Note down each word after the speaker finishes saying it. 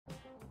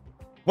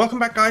Welcome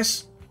back,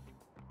 guys.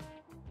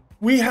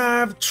 We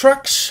have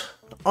trucks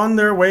on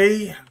their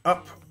way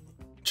up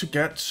to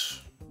get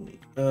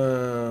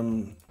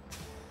crude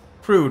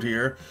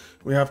here.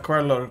 We have quite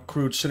a lot of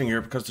crude sitting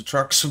here because the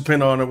trucks have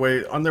been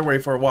on their way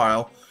for a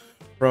while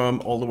from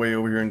all the way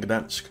over here in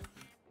Gdansk.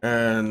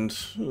 And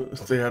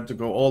they had to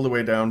go all the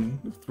way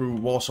down through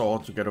Warsaw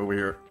to get over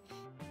here.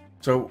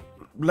 So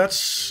let's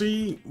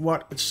see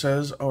what it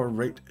says our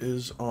rate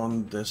is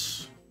on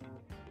this.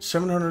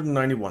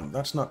 791.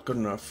 That's not good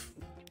enough.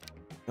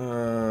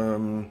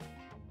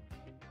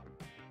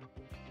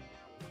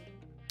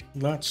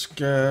 Let's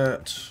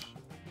get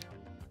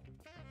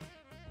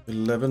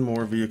 11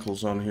 more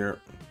vehicles on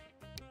here.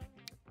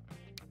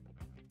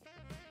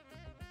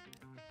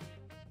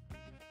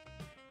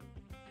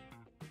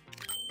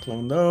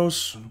 Clone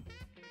those.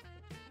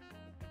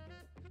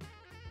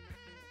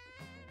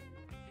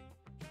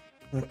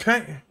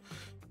 Okay.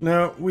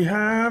 Now we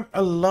have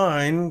a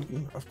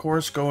line, of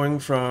course, going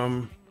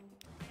from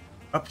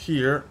up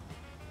here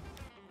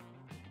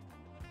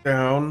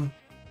down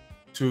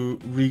to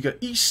Riga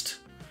East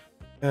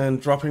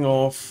and dropping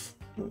off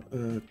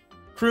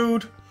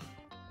crude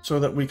so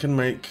that we can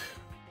make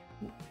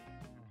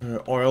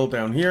oil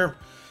down here.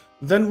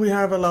 Then we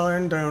have a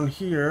line down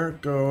here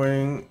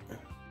going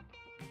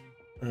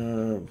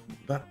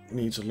that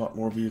needs a lot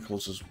more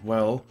vehicles as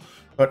well,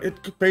 but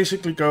it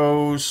basically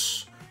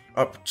goes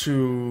up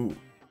to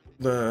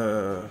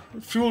the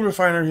fuel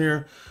refiner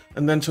here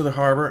and then to the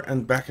harbor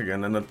and back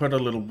again, and then put a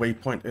little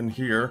waypoint in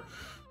here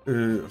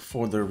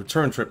for the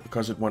return trip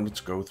because it wanted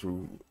to go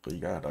through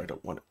Riga. I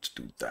don't want it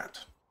to do that.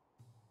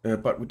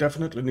 But we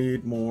definitely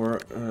need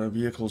more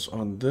vehicles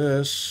on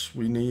this.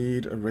 We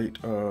need a rate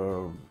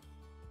of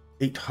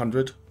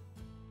 800.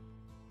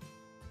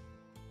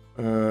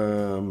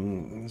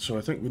 So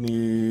I think we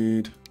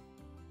need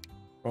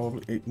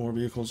probably 8 more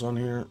vehicles on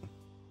here.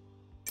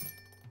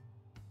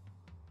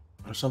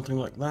 Or something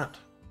like that.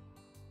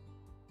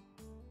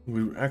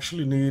 We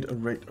actually need a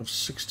rate of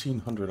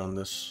 1600 on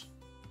this.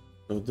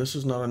 So this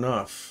is not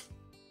enough.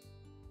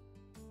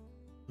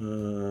 We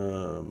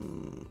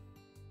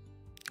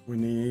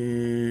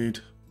need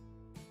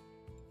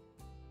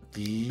at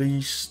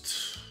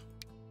least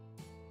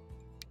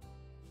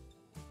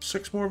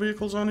 6 more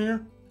vehicles on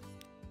here.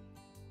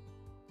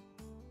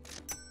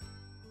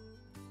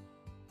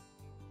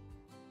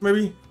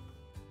 Maybe.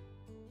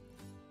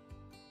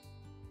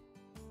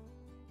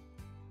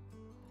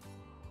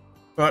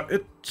 But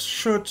it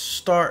should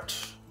start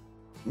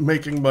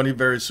making money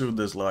very soon,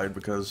 this line,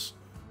 because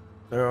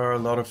there are a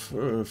lot of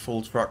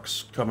full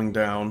trucks coming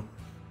down.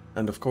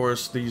 And of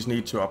course, these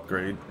need to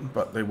upgrade,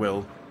 but they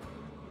will.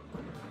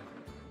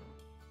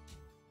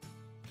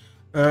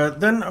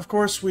 Then, of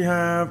course, we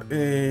have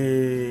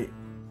a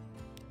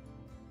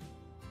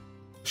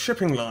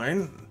shipping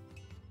line,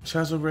 which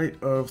has a rate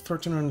of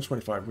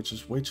 1325, which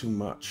is way too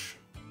much.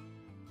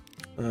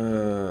 We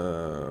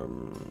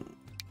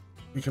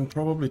can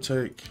probably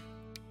take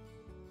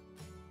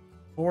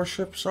 4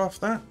 ships off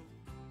that.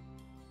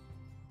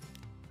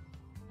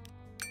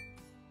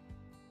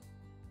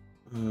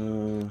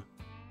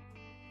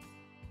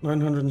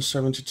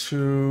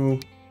 972.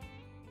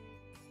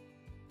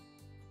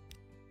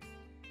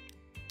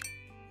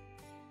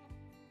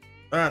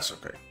 That's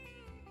okay.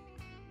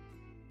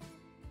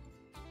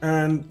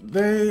 And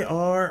they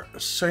are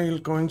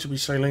going to be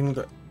sailing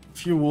the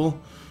fuel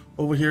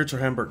over here to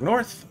Hamburg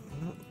North,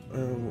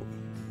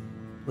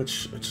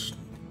 which it's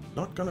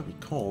not going to be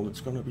called.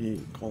 It's going to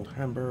be called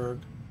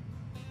Hamburg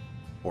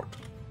Port.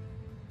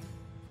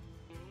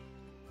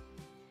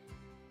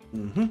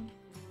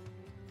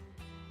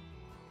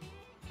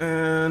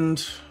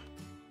 And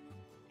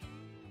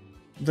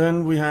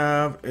then we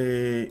have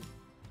a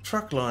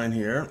truck line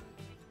here,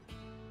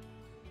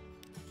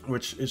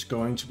 which is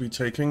going to be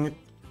taking it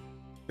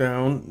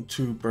down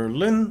to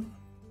Berlin,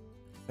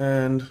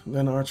 and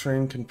then our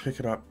train can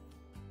pick it up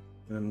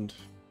and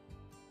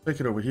take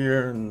it over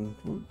here and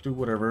do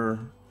whatever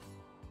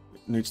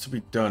needs to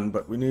be done.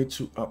 But we need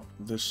to up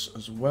this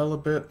as well a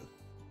bit,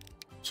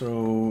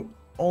 so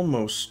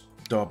almost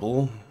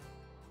double.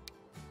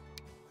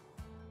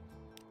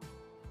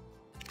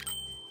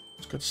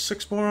 Let's get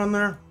 6 more on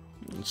there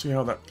and see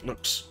how that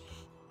looks.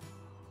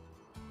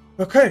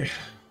 Okay.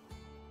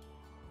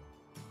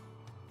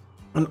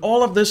 And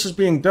all of this is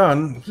being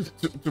done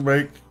to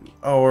make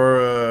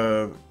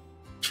our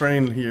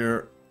train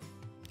here,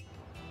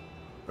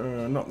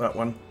 not that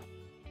one,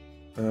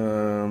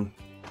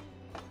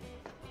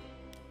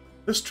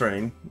 this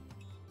train,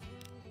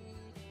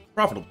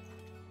 profitable.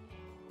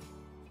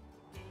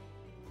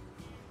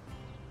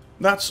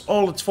 That's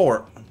all it's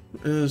for,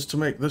 is to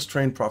make this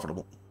train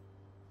profitable.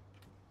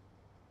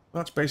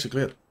 That's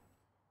basically it.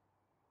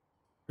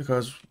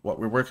 Because what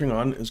we're working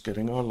on is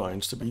getting our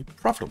lines to be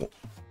profitable.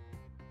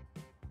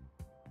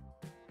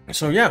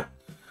 So yeah,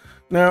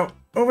 now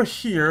over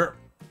here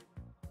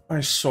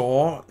I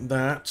saw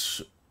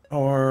that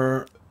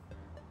our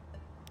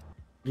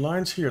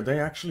lines here, they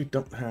actually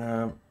don't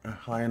have a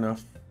high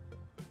enough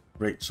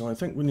rate, so I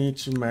think we need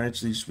to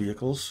manage these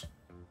vehicles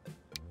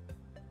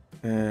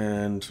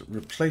and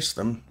replace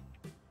them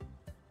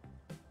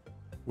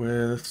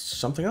with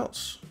something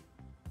else.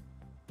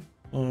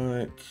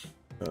 Like,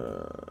 I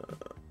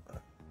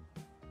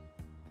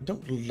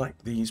don't like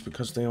these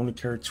because they only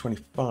carry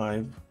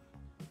 25.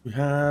 We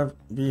have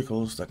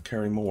vehicles that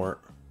carry more.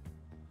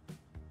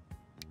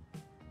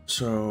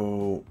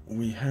 So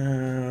we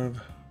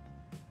have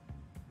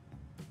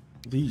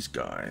these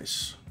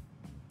guys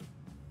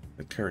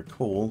that carry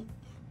coal.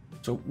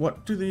 So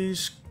what do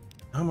these,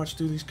 how much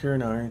do these carry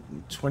now?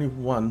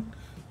 21.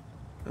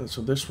 And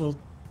so this will,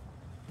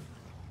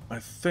 I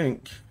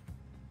think,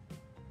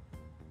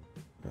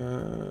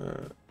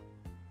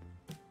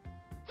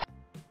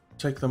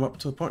 take them up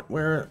to the point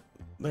where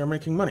they're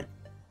making money.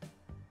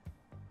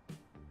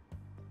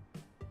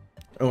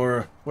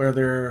 Or where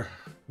their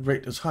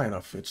rate is high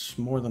enough. It's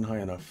more than high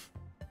enough.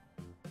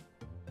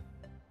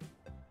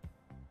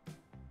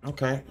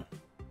 Okay.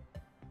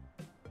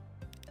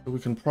 So we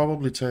can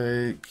probably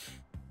take...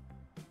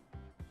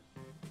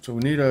 So we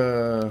need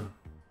a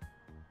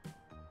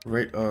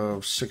rate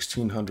of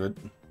 1600.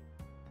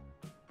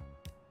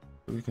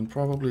 We can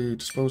probably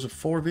dispose of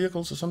 4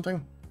 vehicles or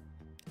something.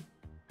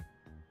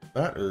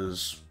 That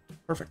is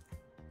perfect.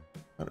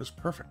 That is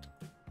perfect.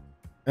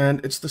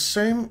 And it's the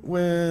same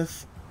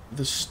with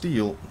the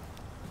steel.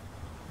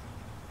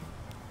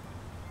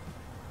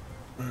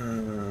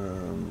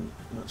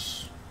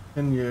 Let's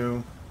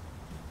continue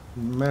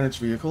manage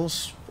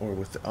vehicles, or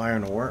with the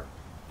iron ore.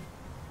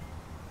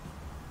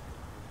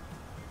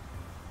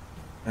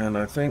 And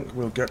I think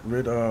we'll get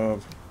rid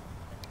of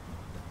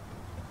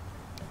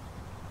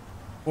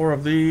 4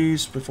 of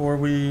these before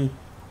we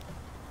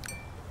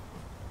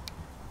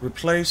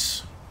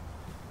replace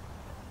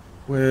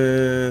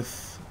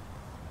with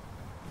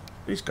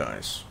these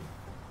guys.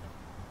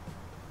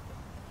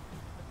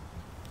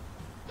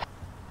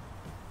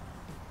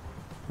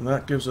 And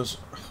that gives us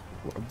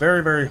a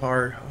very, very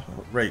high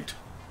rate.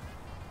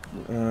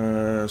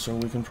 So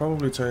we can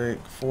probably take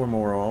 4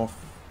 more off.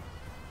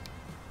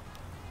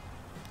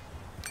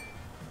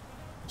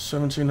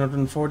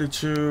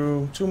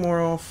 1742, 2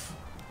 more off.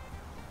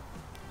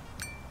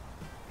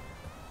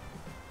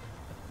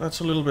 That's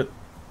a little bit,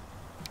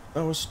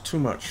 that was too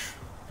much.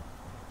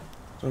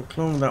 So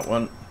clone that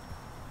one.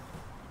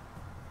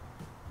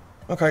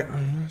 Okay,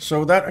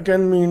 so that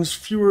again means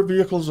fewer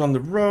vehicles on the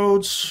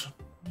roads,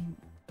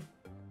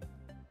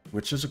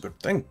 which is a good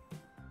thing.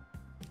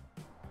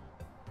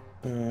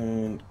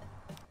 And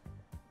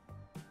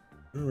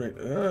alright,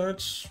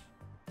 it's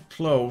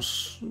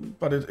close,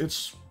 but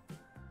it's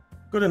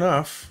good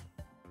enough.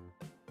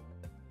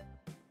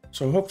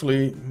 So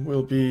hopefully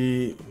we'll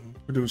be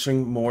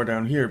producing more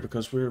down here,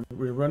 because we're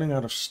running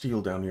out of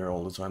steel down here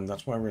all the time.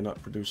 That's why we're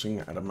not producing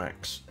at a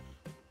max,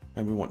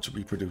 and we want to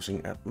be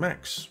producing at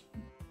max.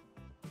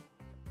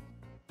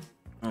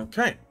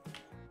 Okay.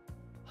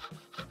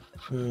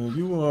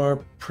 You are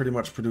pretty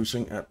much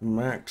producing at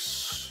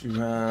max. You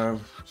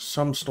have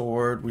some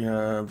stored. We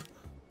have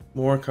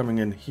more coming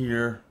in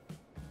here.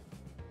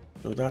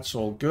 So that's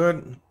all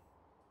good.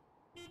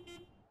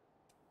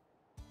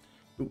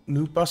 Ooh,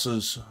 new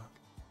buses.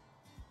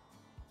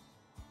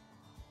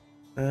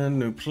 And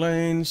new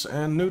planes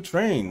and new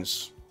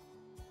trains.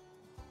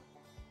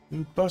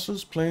 New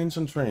buses, planes,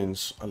 and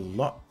trains. A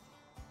lot.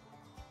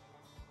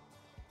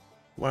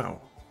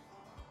 Wow.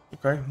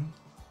 Okay.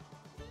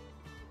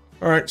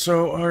 Alright,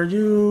 so are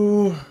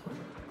you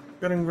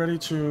getting ready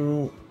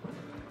to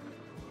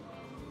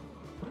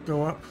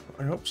go up?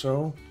 I hope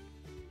so.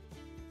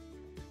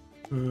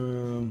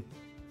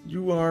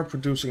 You are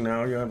producing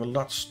now. You have a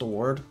lot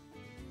stored.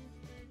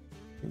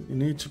 You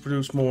need to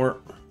produce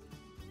more.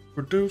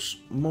 Produce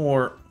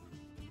more.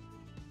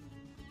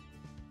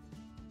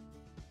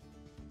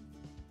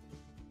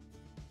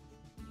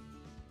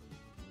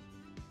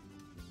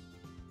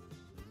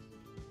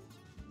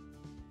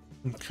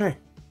 Okay.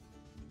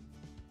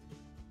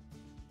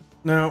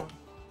 Now,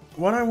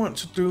 what I want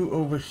to do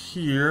over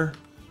here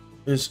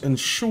is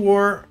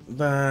ensure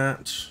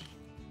that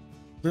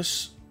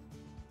this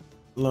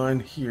line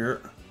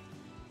here,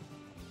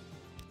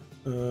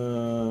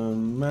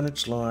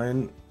 manage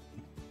line,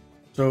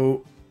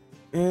 so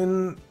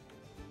in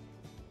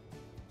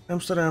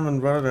Amsterdam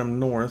and Rotterdam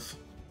North,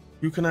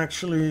 you can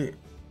actually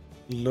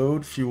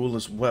load fuel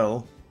as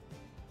well.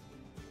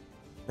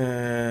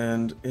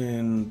 And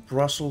in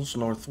Brussels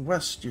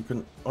Northwest, you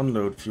can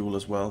unload fuel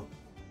as well.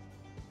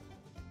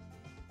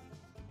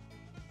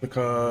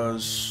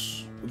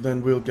 Because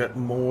then we'll get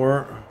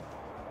more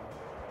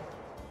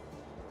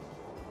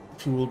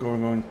fuel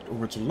going on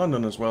over to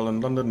London as well,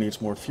 and London needs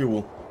more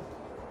fuel.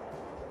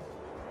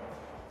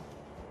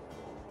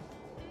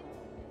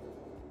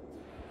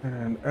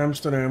 And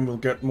Amsterdam will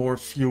get more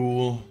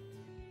fuel.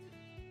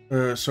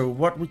 So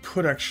what we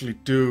could actually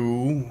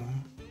do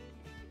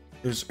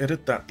is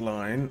edit that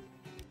line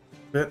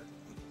a bit.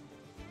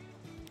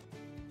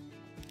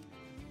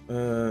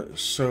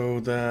 So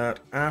that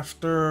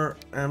after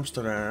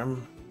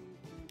Amsterdam,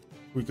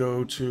 we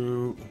go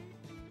to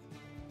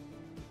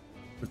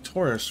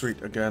Victoria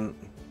Street again.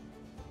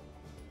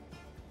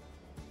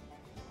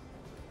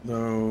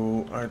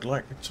 though I'd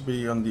like it to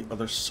be on the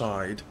other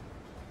side.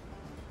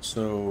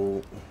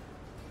 So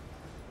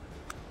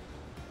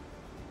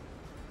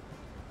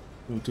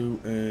we'll do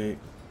a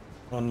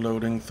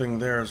unloading thing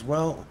there as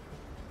well.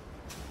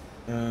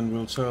 And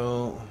we'll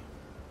tell...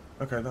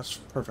 Okay, that's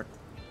perfect.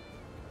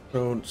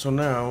 So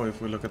now,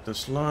 if we look at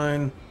this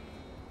line,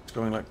 it's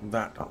going like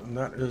that, and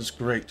that is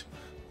great.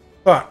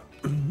 But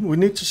we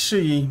need to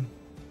see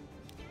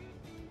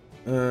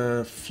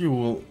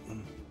fuel.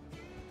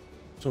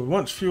 So we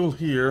want fuel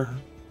here.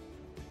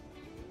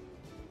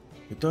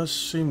 It does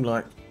seem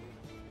like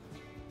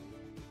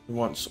it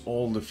wants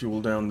all the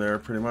fuel down there,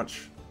 pretty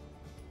much.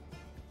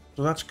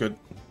 So that's good.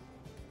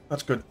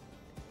 That's good.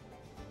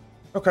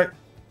 Okay.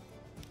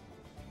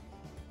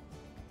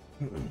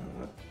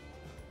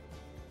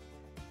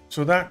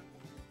 So that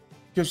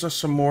gives us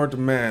some more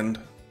demand.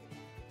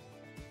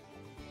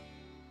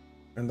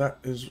 And that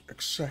is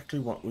exactly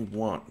what we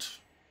want.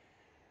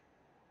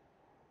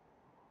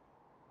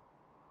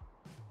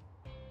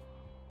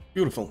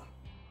 Beautiful.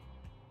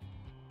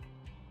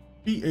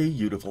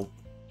 Beautiful.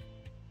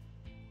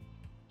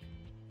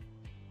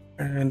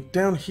 And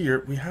down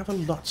here, we have a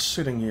lot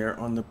sitting here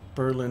on the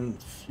Berlin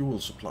fuel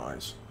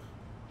supplies.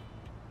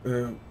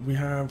 We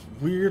have,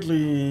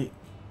 weirdly,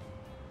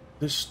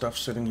 this stuff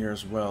sitting here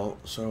as well.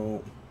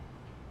 So,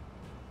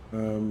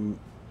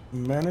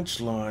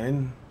 manage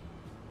line,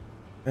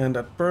 and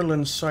at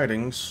Berlin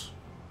sidings,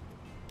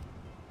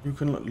 you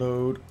can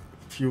load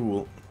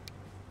fuel.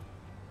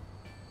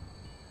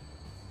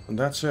 And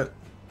that's it.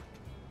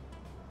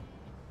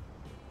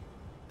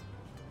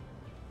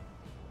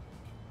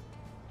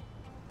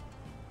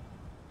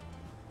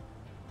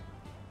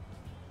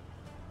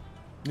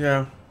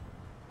 Yeah.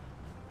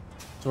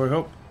 So I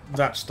hope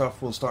that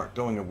stuff will start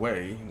going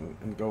away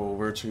and go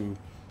over to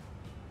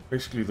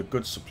basically the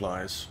good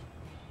supplies.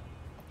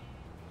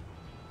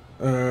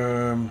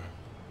 And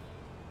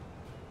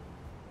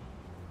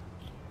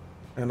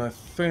I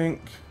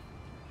think...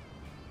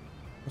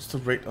 What's the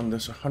rate on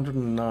this?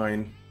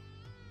 109.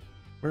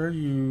 Where are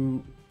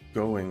you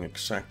going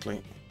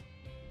exactly?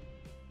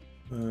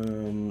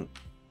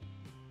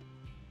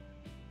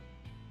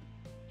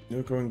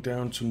 You're going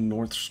down to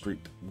North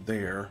Street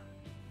there.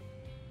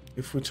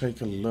 If we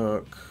take a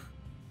look,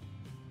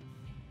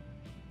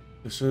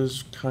 this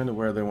is kind of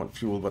where they want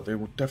fuel, but they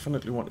would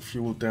definitely want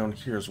fuel down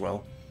here as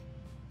well.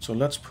 So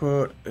let's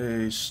put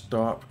a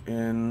stop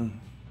in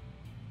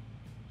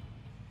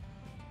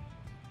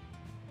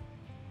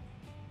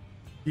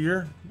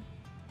here.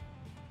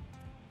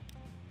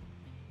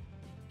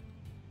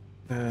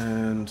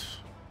 And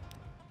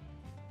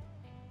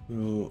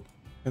we'll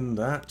end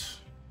that.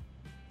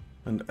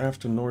 And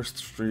after North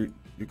Street,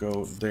 you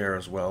go there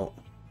as well.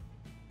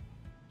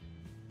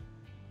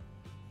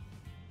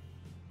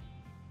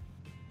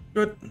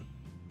 Good.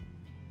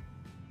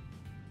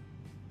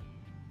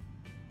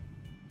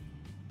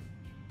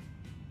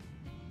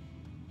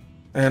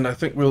 And I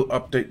think we'll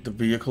update the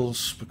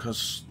vehicles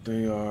because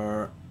they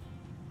are...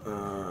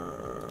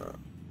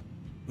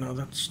 no,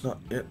 that's not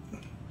it.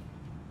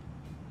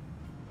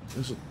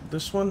 Is it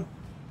this one?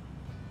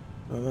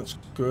 No, that's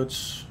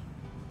goods.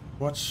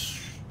 What's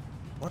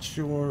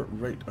your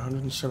rate?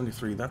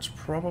 173. That's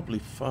probably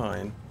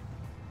fine.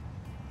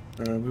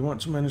 We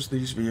want to manage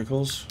these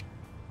vehicles.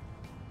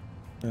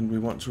 And we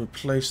want to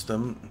replace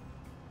them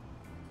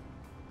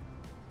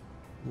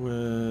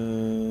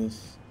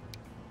with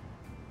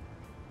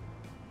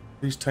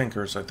these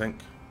tankers, I think.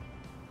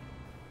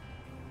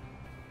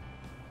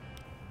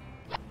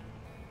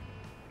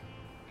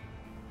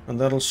 And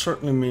that'll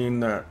certainly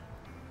mean that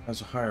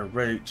has a higher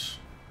rate,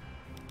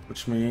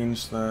 which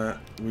means that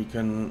we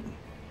can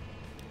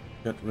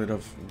get rid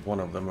of one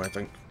of them, I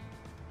think.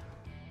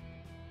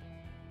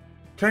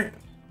 Okay.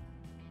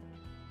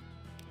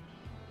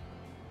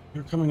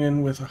 You're coming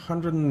in with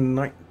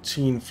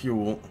 119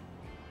 fuel.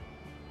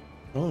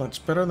 Well, that's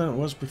better than it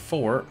was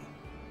before.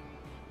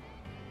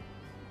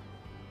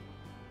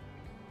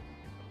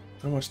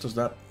 How much does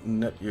that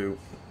net you?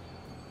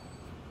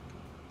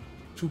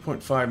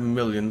 2.5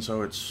 million,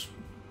 so it's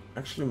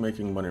actually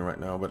making money right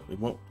now, but it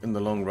won't in the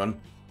long run.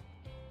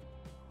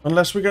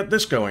 Unless we get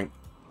this going.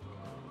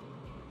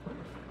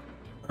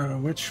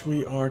 Which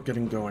we are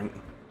getting going.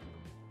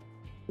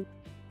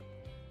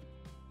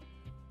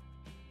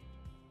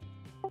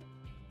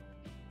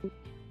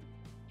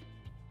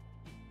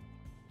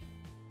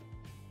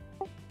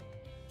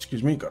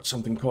 Excuse me, got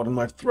something caught in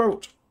my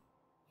throat.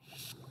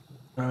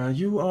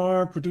 You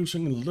are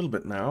producing a little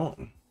bit now.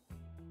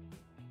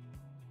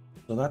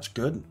 So that's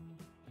good.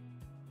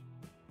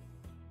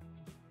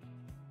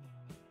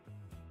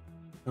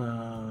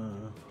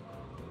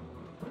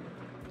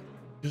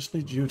 Just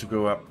need you to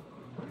go up.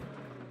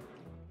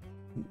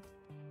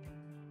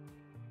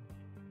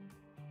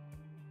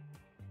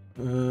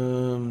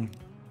 Um,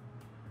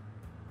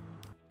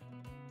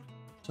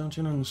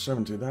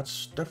 1770,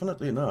 that's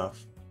definitely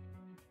enough.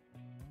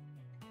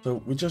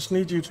 So we just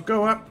need you to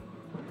go up.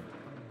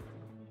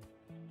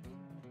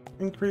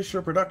 Increase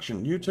your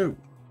production, you too.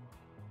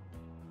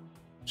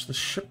 Which the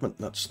shipment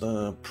that's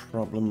the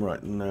problem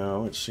right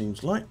now, it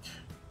seems like.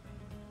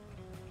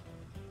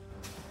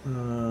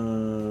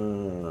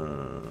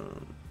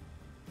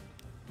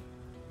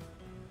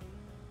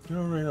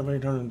 Rate of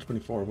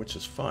 824, which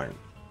is fine.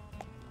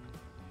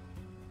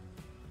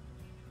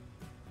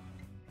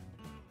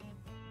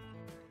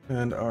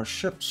 And our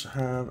ships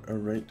have a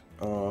rate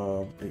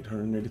of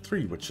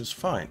 883, which is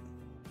fine.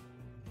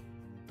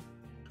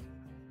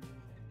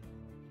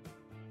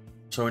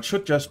 So it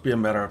should just be a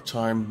matter of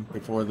time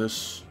before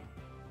this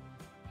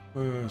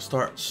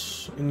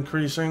starts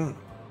increasing.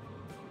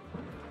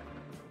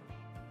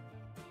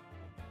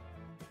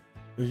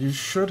 You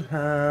should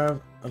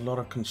have a lot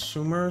of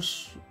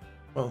consumers.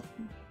 Well,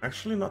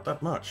 actually not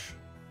that much.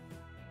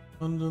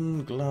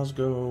 London,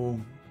 Glasgow.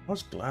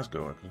 What's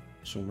Glasgow a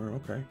consumer?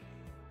 Okay.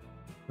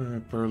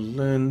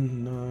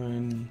 Berlin,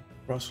 9.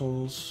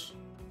 Brussels.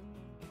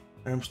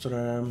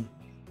 Amsterdam.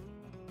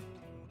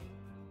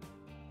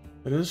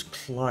 It is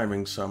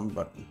climbing some,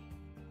 but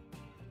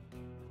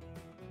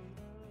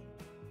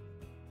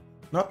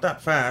not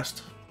that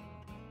fast.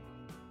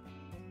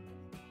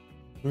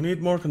 We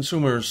need more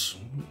consumers.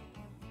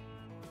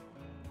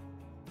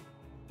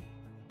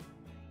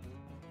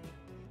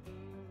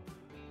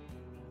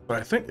 But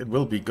I think it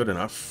will be good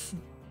enough.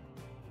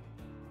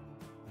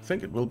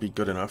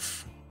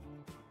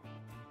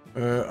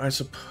 I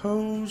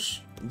suppose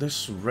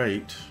this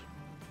rate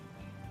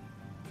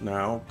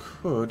now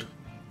could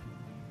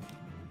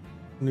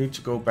need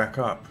to go back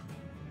up.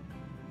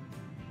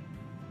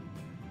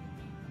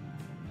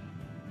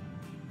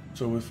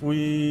 So if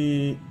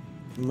we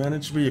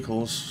manage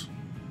vehicles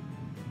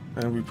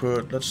and we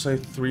put, let's say,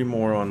 3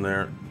 more on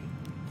there,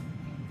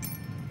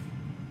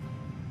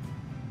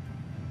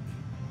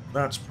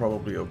 that's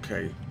probably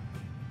okay.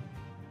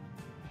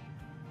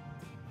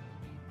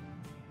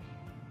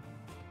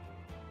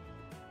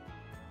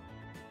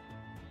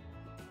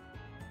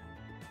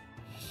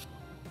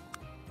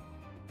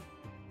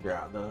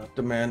 Yeah, the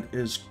demand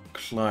is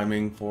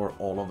climbing for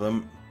all of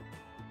them.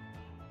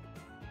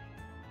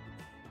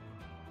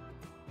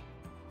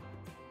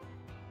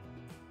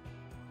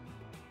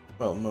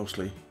 Well,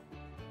 mostly.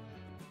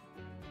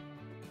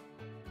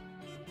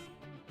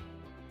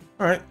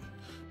 Alright.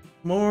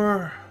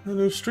 More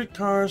new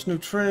streetcars, new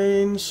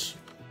trains.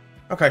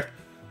 Okay.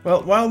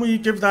 Well, while we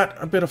give that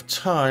a bit of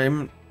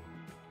time,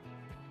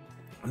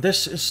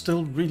 this is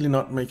still really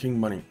not making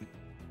money,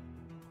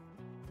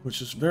 which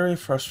is very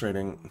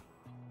frustrating.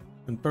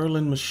 And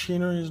Berlin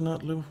machinery is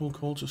not Liverpool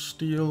coal to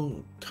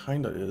steel.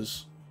 Kinda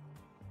is.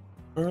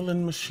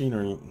 Berlin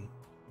machinery.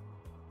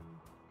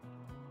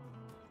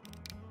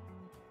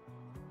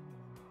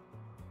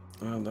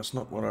 That's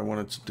not what I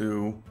wanted to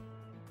do.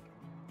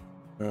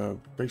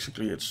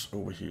 Basically, it's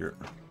over here.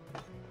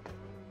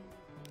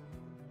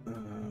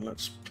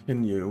 Let's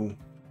pin you.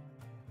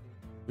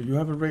 You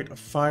have a rate of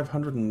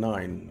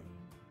 509,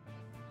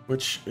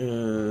 which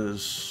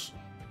is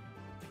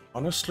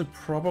honestly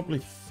probably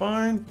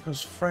fine,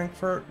 because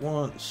Frankfurt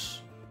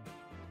wants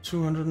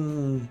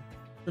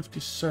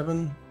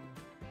 257.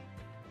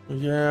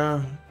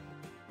 Yeah,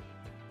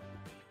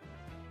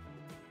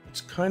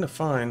 it's kind of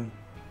fine.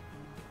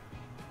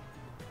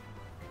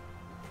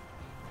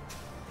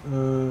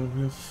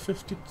 We have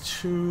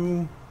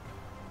 52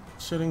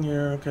 sitting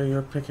here. Okay,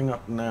 you're picking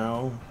up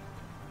now.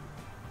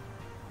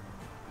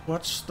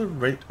 What's the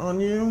rate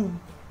on you?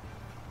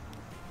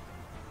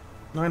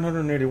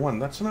 981.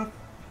 That's enough.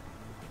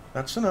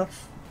 That's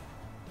enough.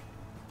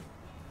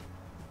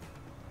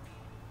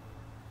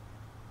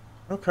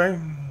 Okay.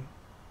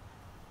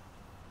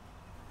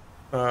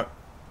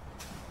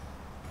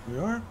 We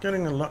are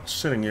getting a lot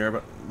sitting here,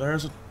 but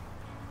there's a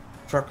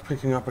truck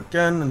picking up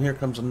again, and here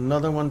comes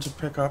another one to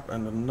pick up,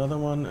 and another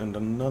one, and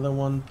another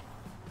one.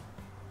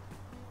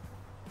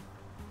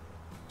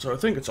 So I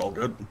think it's all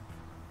good.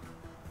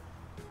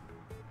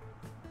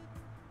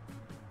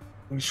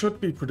 We should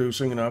be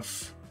producing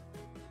enough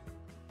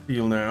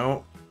steel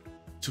now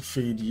to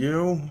feed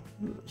you,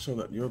 so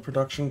that your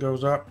production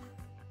goes up,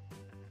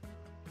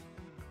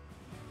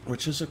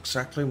 which is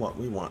exactly what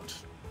we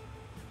want.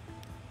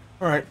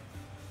 Alright.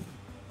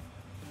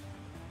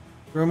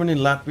 Germany,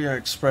 Latvia,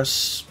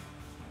 Express,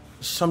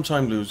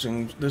 sometimes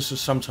losing. This is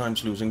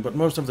sometimes losing, but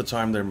most of the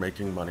time they're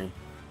making money.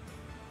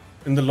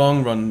 In the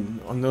long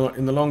run,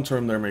 in the long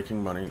term, they're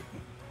making money.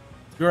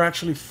 You're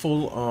actually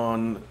full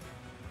on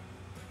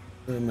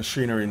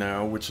machinery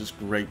now, which is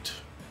great.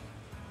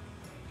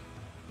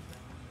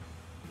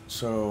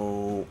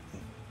 So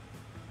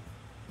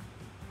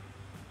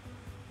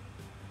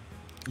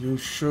you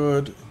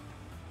should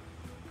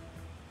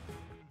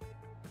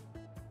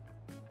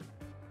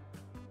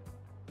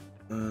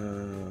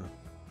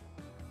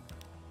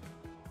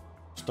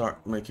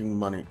start making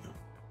money.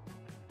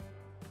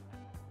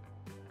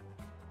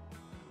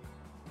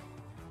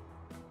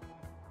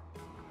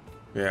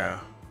 Yeah.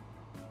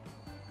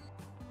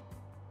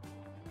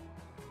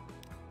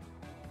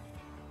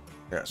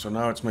 Yeah, so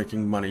now it's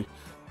making money.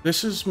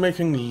 This is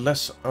making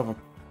less of a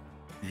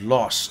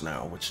loss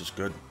now, which is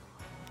good.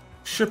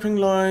 Shipping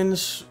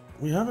lines,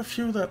 we have a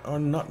few that are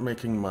not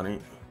making money.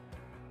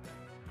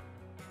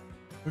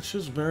 which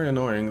is very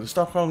annoying. The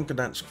Stockholm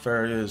Gdansk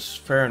ferry is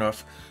fair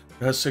enough.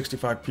 It has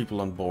 65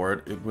 people on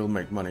board. It will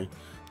make money.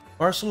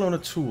 Barcelona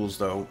Tools,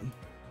 though.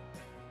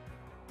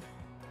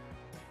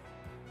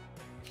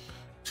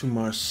 To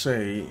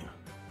Marseille.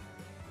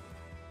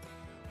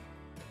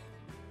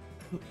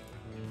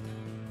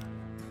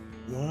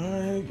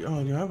 Why? Oh,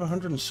 you have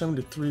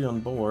 173 on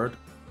board.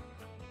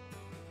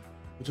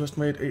 You just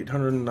made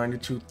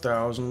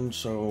 892,000,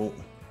 so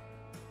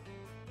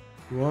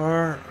you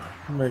are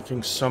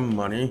making some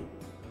money.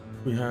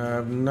 We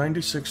have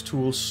 96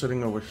 tools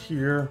sitting over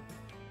here.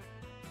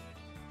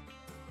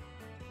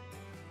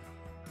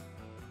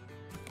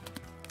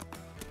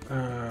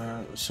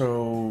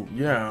 So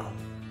yeah,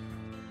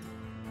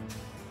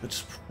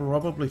 it's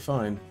probably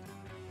fine.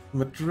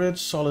 Madrid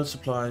Solid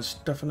Supplies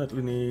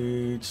definitely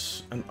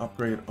needs an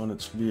upgrade on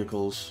its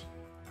vehicles.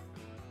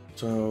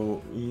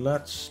 So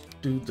let's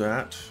do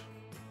that.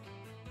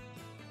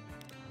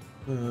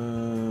 You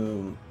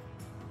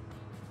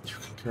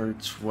can carry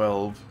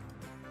 12.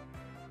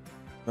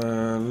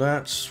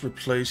 Let's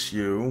replace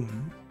you.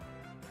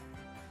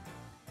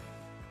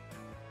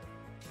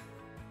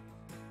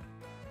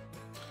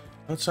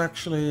 Let's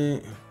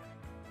actually...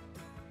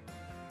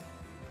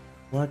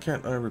 Why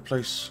can't I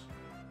replace...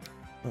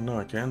 Oh, no,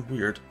 I can.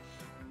 Weird.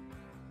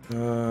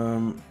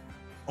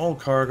 All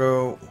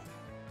cargo.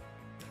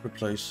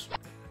 Replace.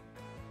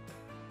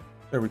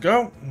 There we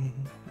go.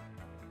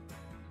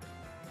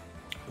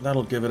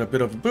 That'll give it a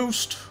bit of a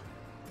boost.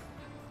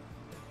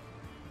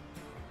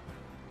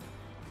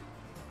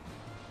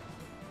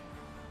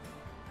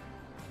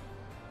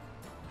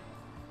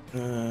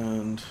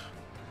 And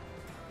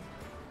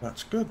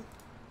that's good.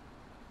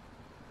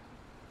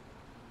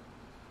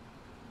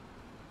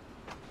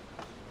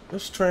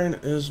 This train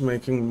is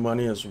making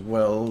money as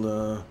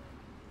well.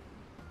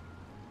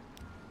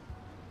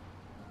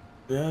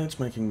 Yeah, it's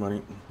making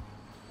money.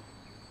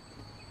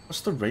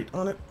 What's the rate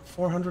on it?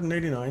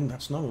 489?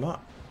 That's not a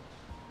lot.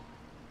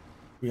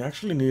 We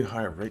actually need a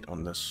higher rate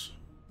on this.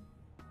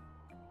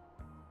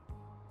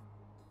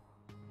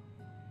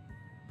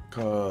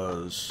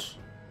 Because...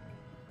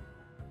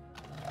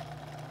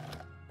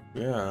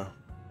 yeah.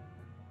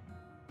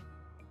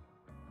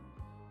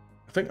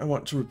 I think I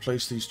want to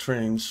replace these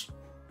trains.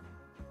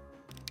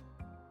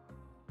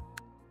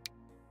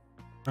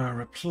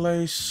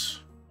 Replace.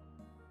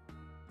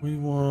 We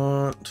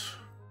want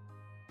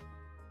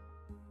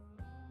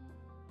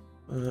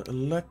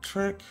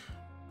electric.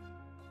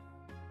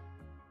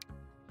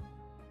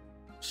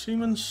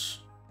 Siemens.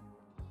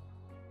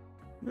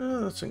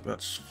 Yeah, I think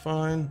that's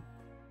fine.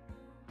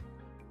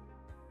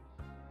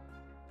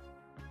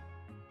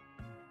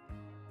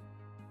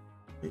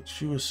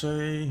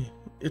 HUSA,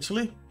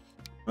 Italy.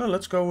 Well,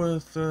 let's go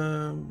with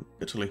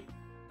Italy.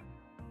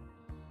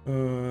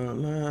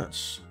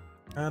 Let's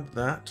add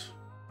that.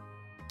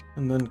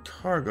 And then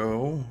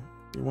cargo.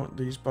 We want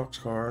these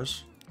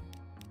boxcars.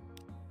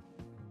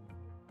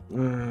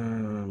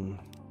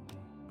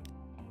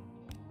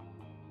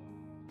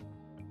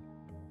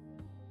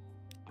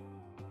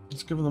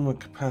 Let's give them a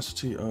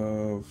capacity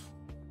of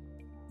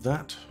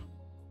that.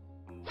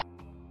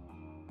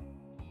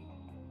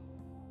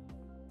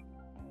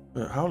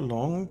 How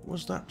long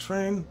was that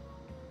train?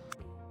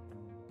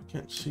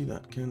 Can't see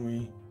that, can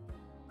we?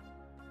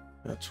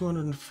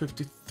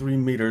 253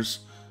 meters.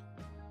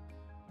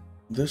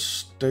 This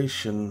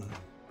station,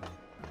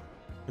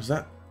 is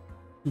that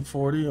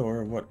 240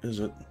 or what is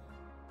it?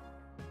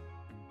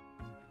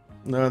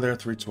 No, they're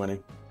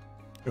 320.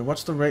 Okay,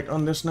 what's the rate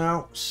on this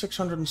now?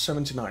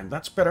 679.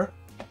 That's better.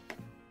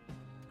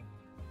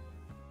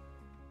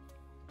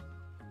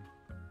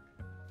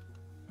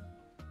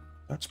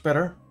 That's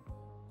better.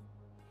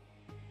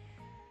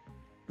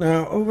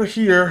 Now over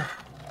here,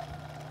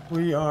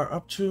 we are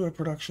up to a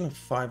production of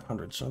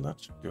 500, so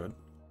that's good.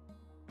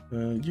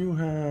 You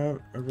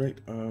have a rate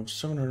of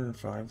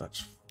 705,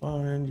 that's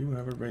fine. You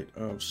have a rate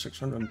of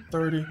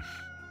 630.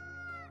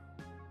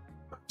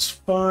 That's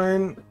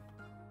fine.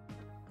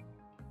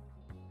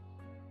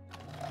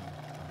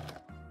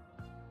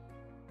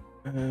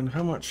 And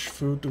how much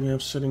food do we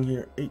have sitting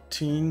here?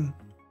 18.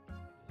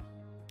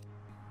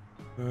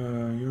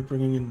 You're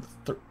bringing in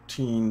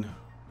 13.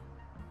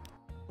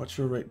 What's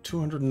your rate?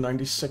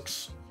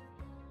 296.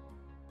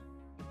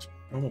 That's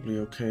probably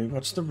okay.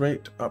 What's the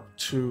rate up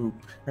to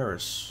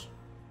Paris?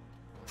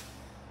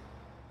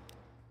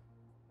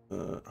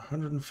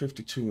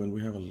 152, and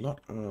we have a lot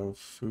of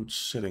food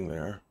sitting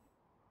there.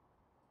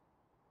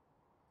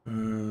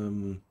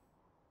 I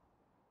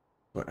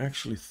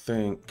actually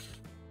think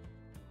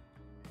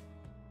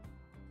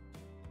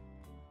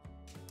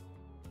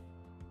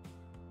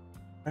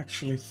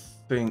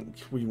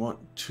we want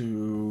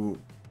to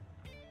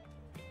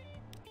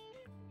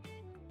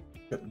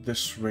get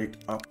this rate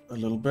up a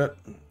little bit.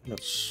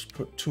 Let's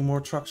put 2 more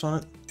trucks on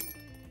it.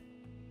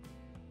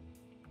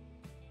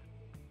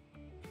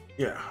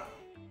 Yeah,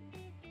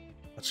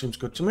 that seems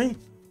good to me.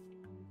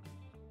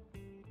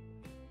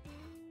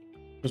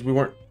 Because we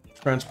weren't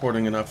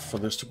transporting enough for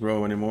this to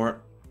grow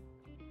anymore.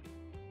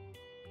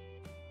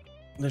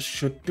 This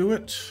should do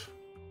it.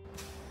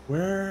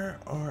 Where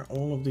are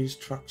all of these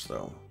trucks,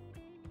 though?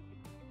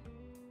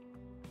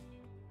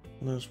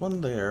 There's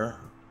one there.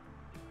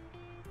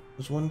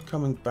 There's one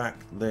coming back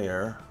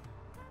there.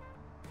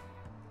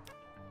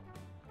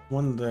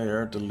 One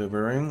there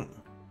delivering.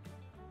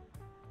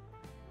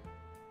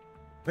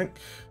 I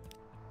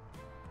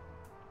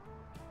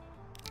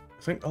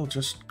think I'll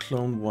just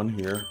clone one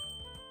here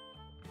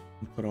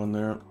and put on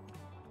there.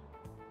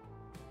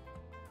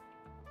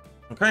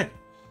 Okay.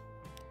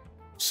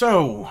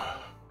 So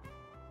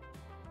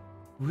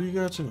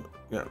Riga to,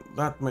 yeah,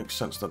 that makes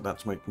sense that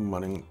that's making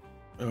money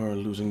or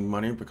losing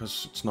money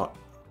because it's not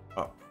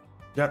up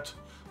yet.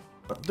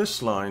 But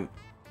this line,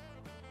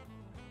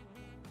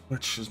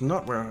 which is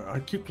not where I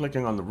keep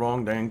clicking on the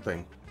wrong dang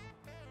thing.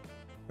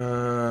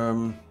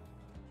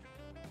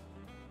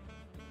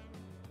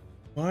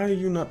 Why are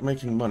you not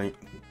making money?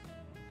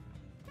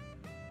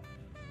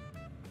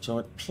 So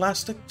at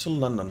plastic to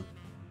London.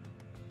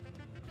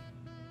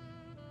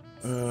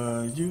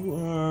 You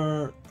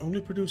are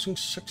only producing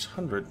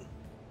 600.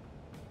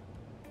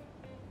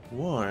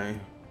 Why?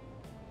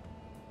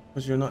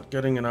 Because you're not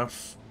getting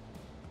enough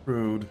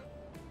crude.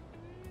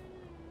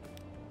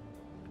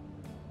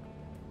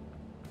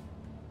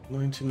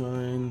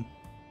 99.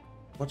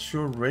 What's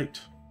your rate?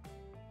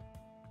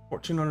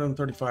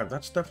 1435.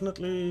 That's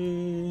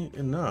definitely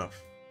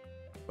enough.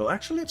 Well,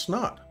 actually, it's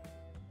not.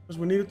 Because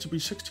we need it to be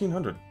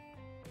 1600.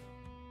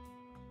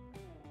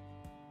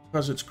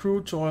 Because it's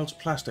crude to oil to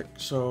plastic.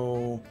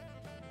 So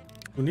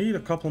we need a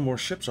couple more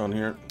ships on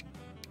here.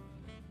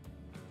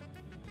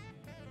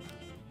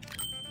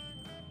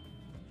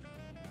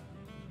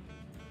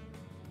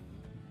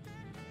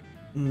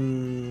 A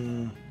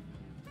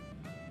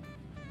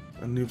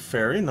new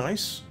ferry,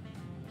 nice.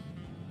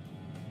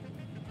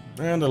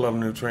 And a lot of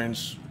new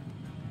trains.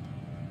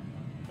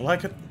 I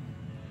like it.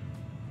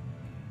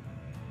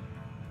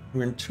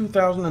 We're in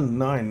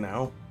 2009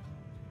 now.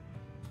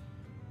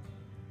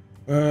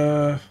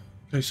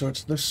 Okay, so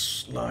it's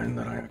this line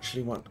that I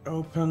actually want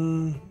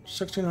open.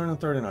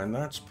 1639,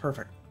 that's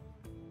perfect.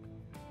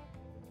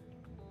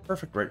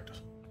 Perfect rate.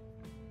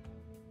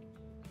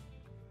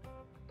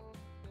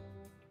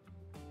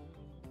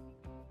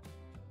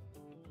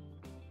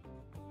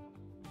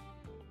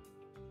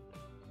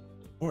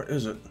 Or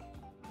is it?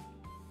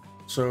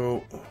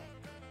 So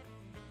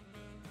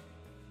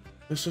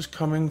this is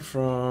coming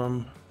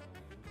from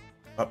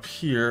up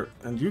here,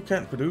 and you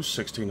can't produce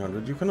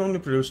 1600. You can only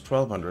produce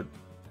 1200.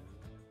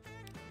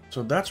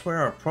 So that's where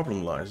our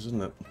problem lies,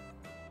 isn't it?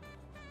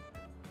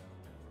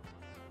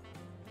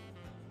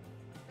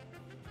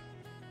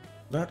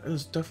 That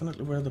is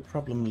definitely where the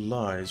problem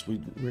lies.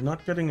 We're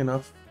not getting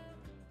enough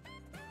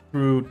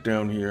crude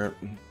down here.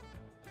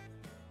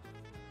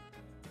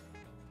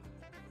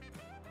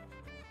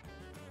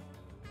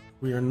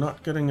 We are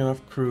not getting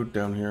enough crude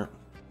down here.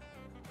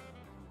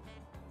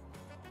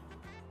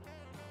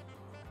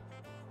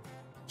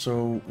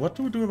 So what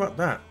do we do about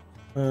that?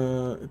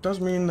 It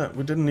does mean that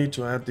we didn't need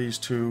to add these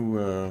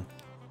two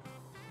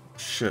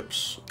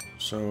ships.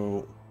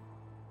 So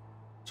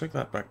take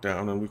that back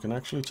down, and we can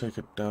actually take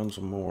it down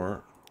some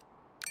more.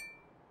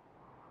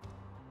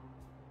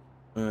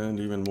 And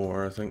even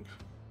more, I think.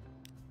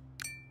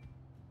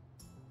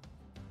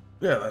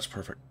 Yeah, that's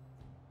perfect.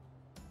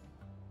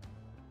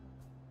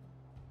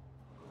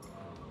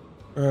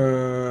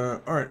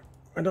 Alright.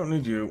 I don't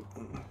need you.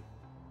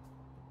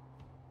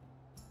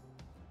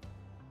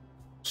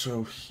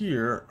 So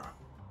here...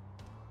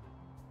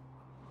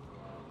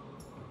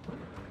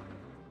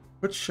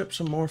 Which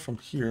ships are more from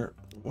here?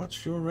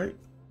 What's your rate?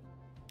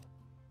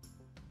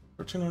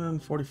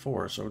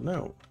 1344, so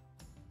no.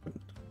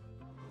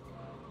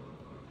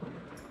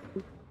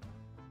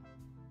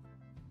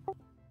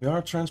 We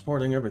are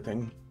transporting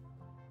everything.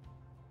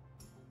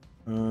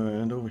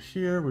 And over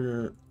here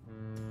we're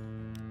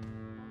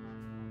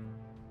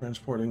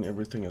transporting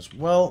everything as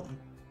well.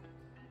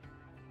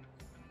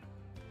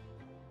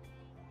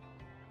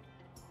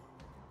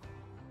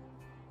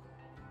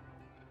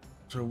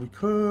 So we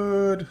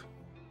could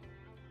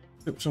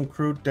ship some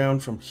crude down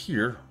from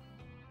here.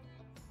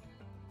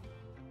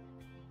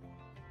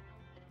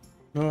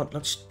 No,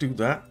 let's do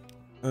that.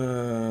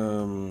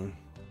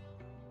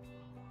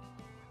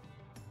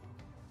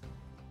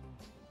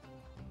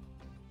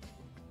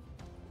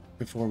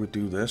 Before we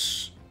do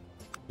this,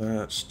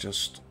 let's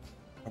just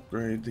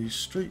upgrade these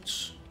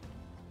streets.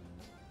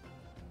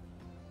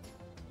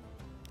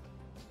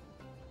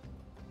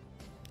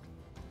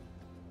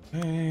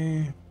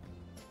 Okay.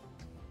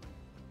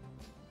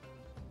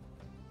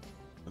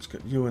 Let's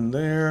get you in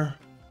there.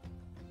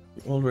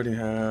 We already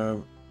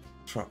have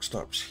truck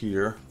stops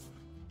here.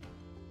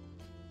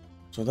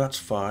 So that's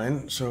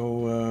fine.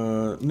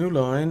 So new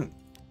line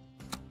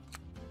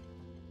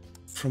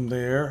from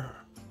there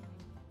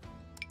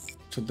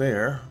to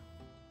there.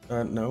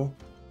 No.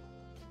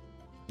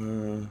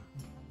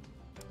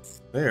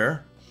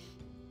 There.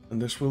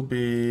 And this will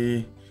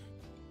be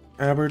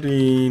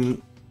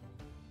Aberdeen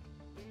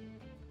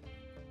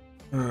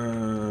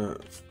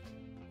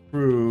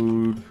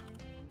crude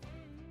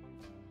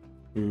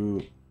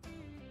to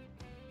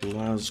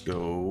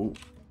Glasgow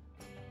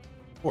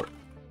port.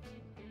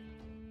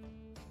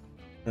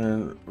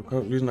 And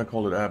the reason I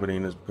call it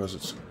Aberdeen is because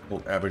it's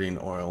called Aberdeen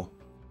oil.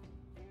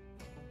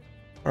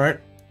 Alright.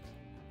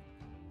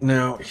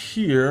 Now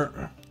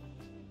here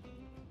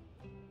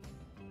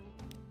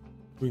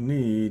we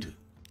need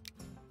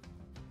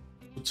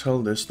to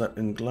tell this that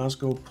in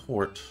Glasgow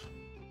port,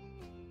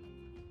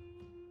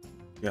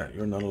 yeah,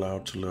 you're not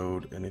allowed to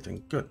load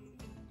anything. Good.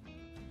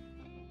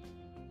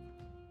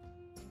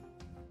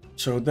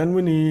 So then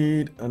we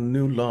need a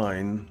new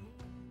line.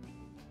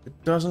 It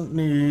doesn't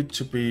need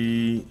to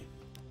be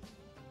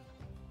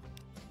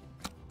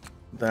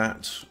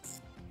that.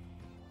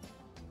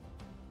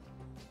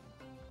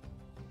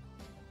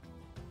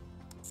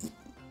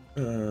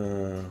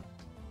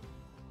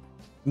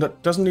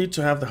 That doesn't need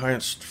to have the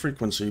highest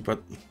frequency,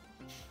 but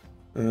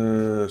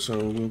so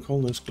we'll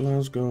call this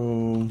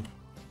Glasgow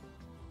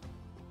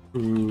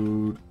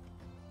crude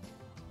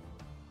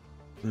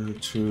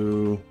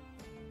to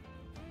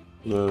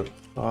Le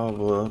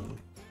Havre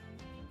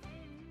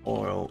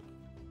oil.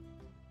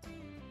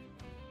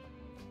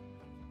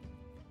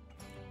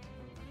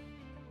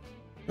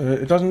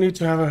 It doesn't need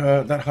to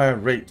have that high a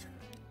rate.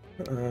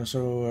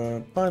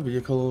 So buy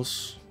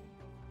vehicles.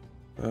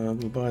 We'll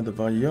buy the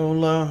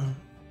Viola.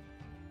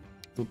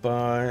 We'll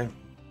buy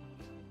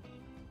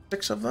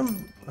 6 of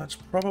them. That's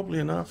probably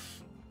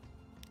enough.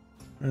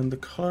 And the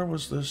color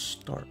was this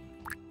dark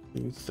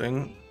blue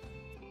thing.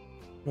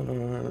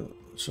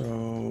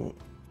 So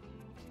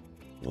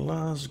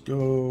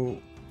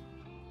Glasgow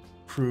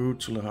crude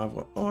to Le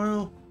Havre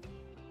oil.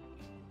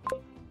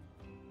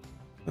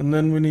 And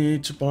then we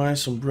need to buy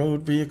some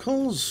road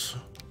vehicles.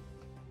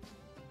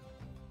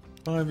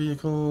 Buy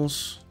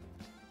vehicles.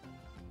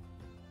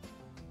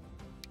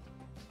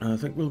 I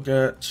think we'll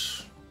get,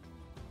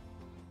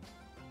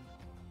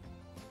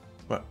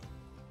 what,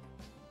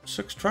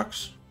 6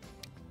 trucks?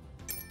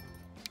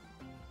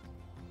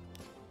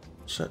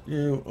 Set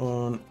you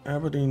on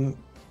Aberdeen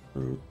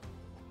route,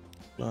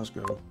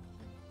 Glasgow.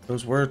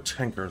 Those were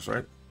tankers,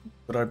 right?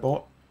 That I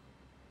bought?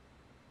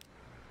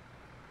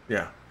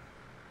 Yeah.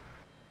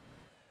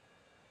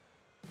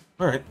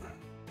 Alright.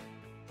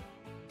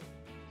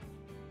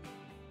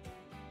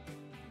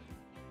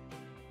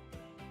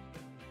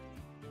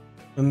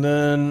 And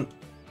then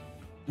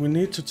we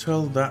need to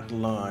tell that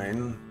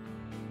line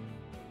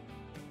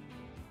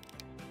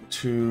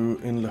to,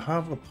 in Le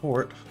Havre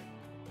port,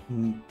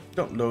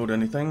 don't load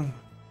anything.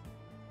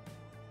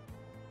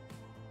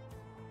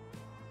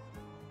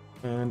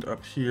 And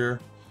up here,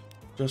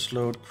 just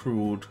load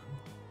crude.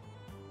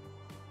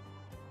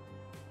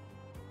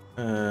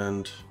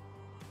 And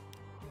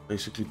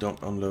basically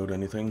don't unload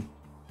anything.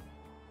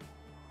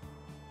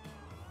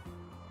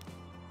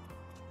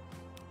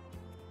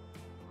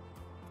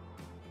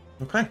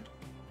 Okay.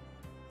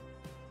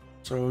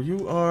 So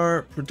you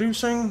are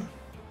producing.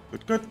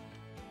 Good, good.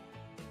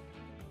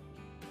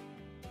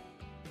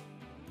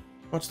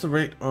 What's the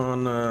rate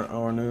on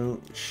our new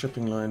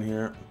shipping line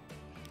here?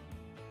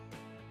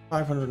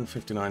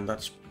 559.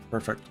 That's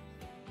perfect.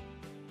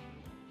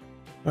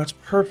 That's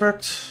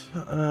perfect.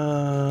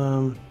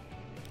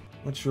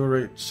 What's your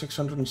rate?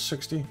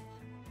 660.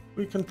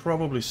 We can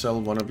probably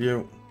sell one of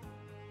you.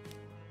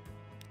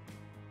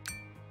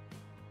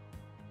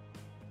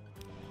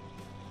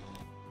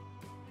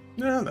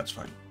 Yeah, that's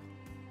fine.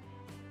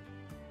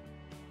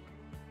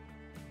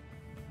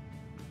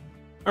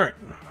 All right.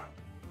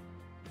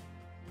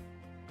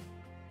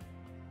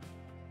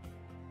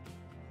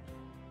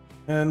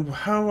 And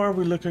how are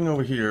we looking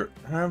over here?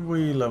 Have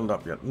we leveled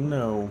up yet?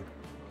 No.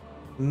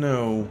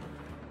 No.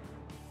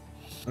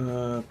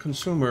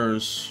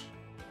 Consumers.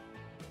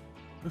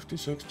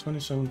 56,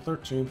 27,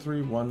 13,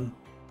 3, 1.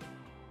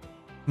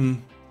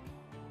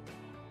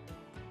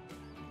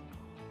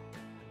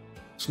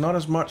 It's not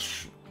as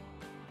much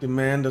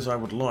demand as I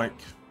would like.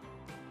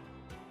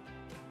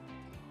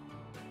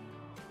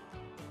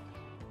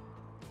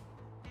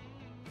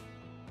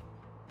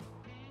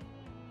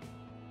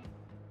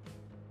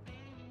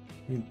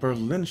 I mean,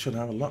 Berlin should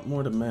have a lot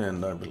more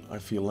demand, I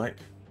feel like.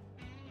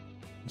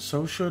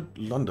 So should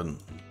London.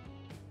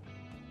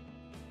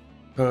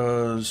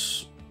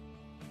 Because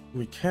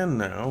we can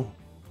now.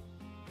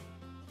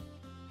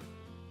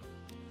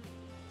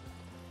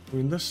 I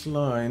mean, this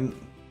line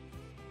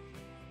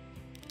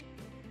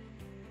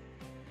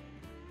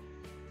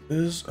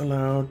is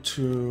allowed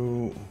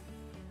to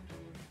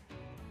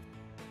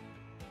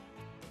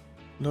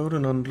load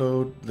and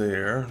unload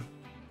there.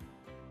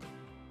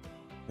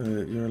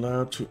 You're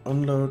allowed to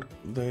unload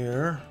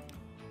there.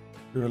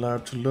 You're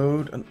allowed to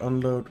load and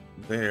unload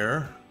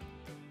there.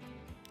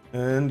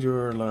 And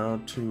you're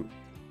allowed to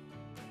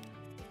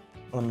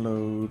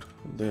unload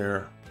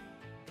there.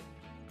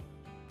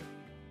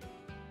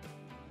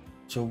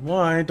 So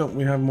why don't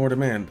we have more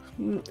demand?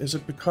 Is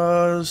it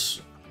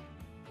because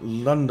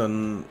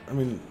London, I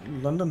mean,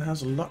 London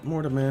has a lot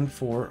more demand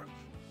for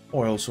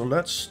oil. So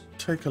let's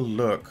take a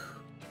look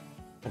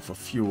for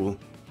fuel.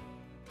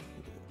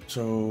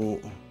 So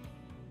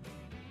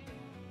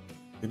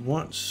it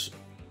wants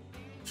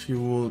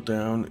fuel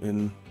down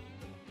in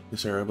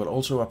this area, but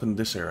also up in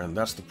this area, and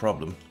that's the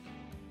problem.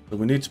 So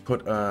we need to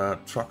put a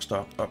truck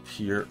stop up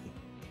here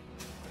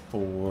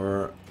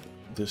for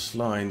this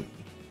line.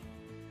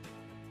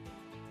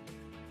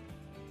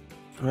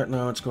 Right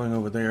now it's going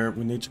over there.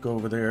 We need to go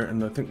over there,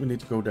 and I think we need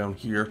to go down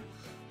here.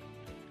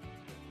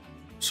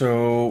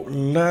 So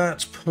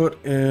let's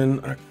put in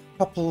a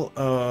couple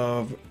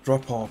of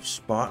drop-off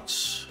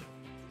spots.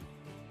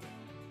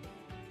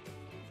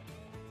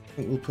 I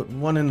think we'll put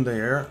one in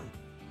there.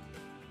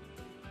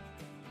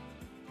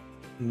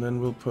 And then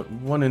we'll put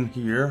one in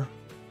here.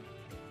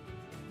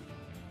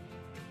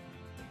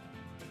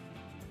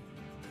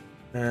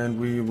 And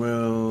we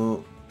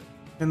will,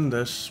 in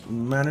this,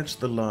 manage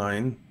the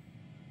line.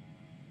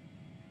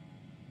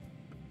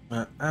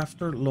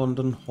 After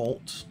London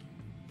halt,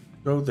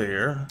 go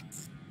there,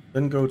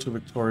 then go to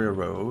Victoria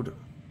Road,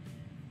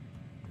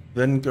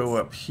 then go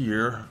up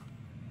here,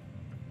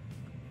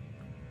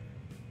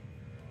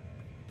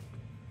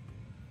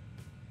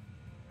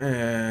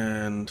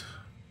 and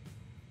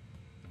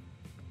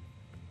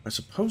I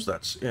suppose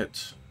that's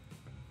it.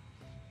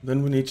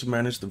 Then we need to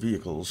manage the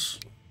vehicles,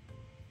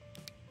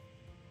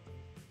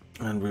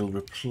 and we'll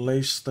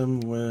replace them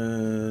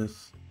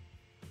with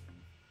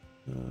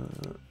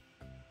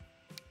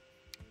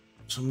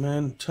some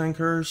man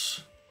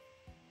tankers.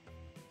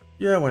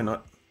 Yeah, why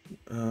not?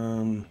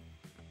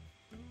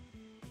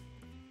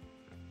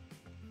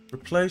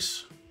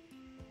 Replace.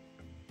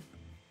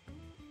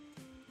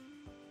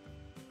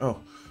 Oh,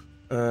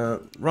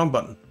 wrong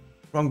button.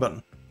 Wrong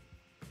button.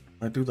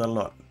 I do that a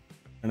lot.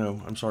 I know,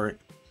 I'm sorry.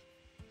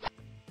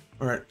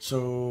 Alright,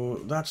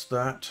 so that's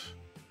that.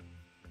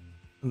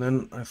 And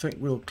then I think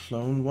we'll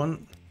clone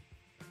one.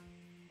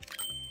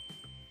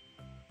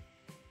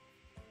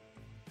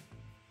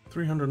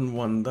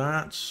 301,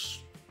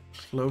 that's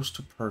close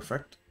to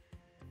perfect.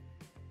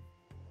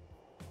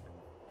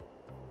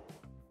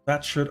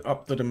 That should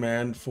up the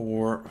demand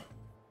for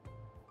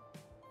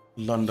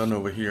London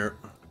over here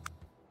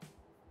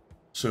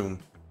soon.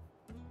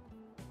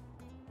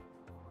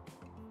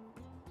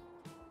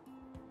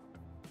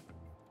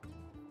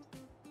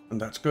 And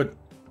that's good.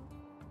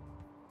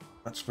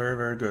 That's very,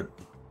 very good.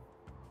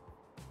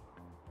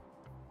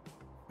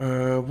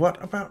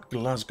 What about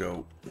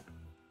Glasgow?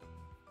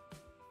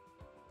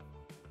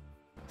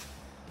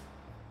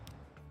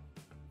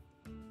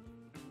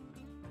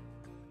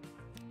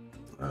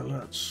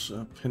 Let's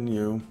pin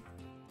you.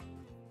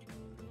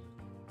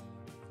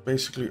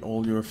 Basically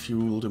all your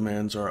fuel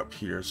demands are up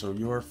here, so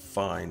you're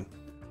fine.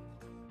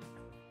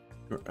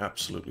 You're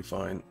absolutely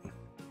fine.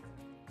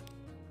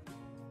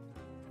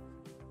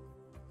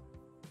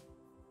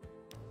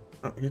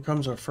 Oh, here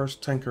comes our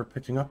first tanker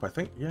picking up, I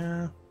think.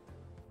 Yeah.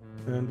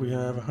 And we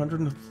have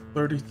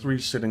 133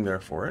 sitting there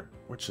for it,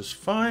 which is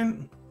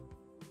fine.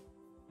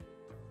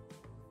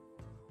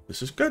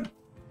 This is good.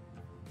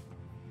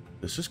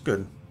 This is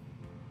good.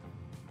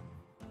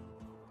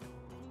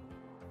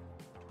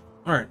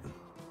 Alright.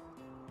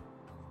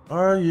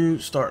 Are you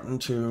starting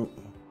to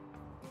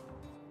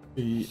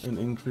see an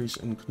increase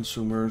in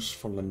consumers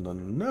for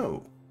London?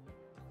 No.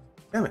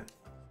 Damn it.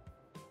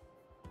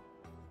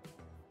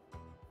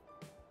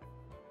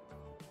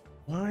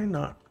 Why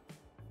not?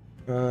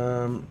 We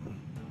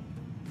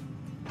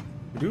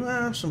do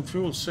have some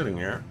fuel sitting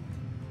here.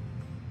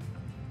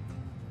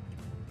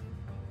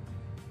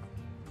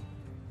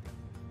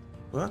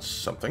 Well, that's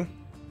something.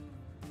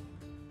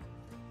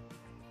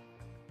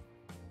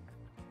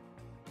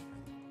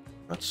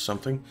 That's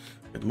something.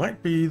 It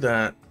might be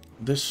that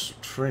this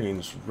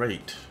train's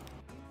rate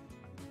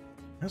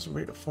has a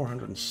rate of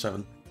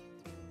 407.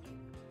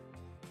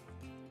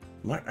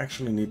 Might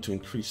actually need to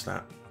increase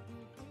that.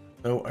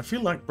 Though I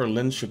feel like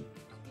Berlin should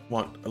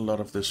want a lot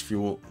of this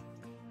fuel.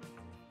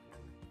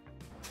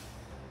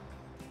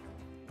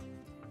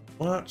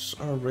 What's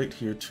our rate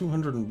here?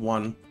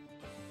 201.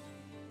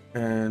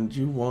 And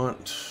you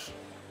want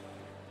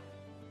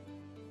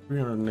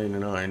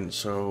 389,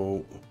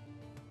 so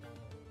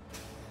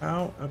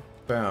how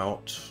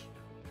about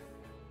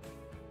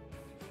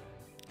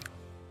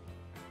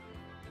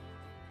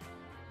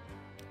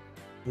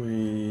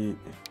we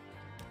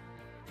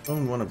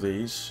own one of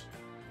these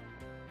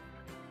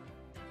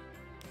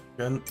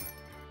again,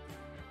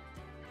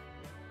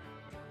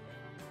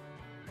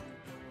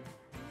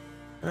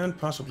 and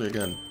possibly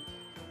again.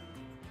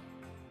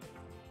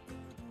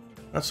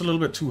 That's a little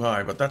bit too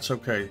high, but that's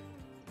okay.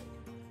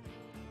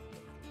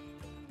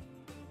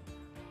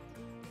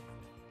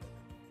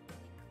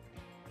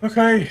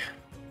 Okay.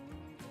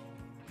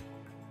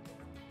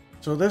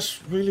 So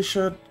this really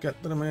should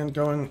get the demand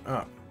going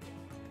up.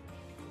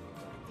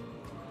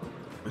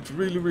 It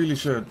really, really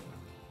should.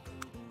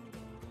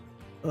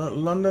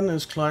 London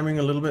is climbing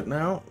a little bit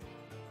now.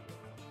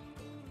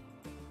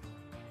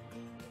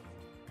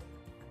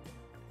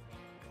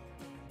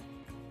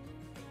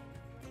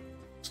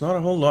 It's not a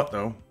whole lot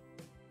though.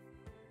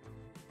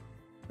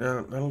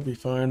 Yeah, that'll be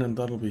fine, and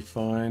that'll be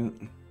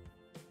fine.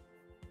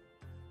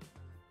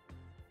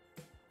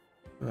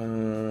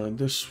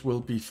 This will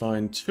be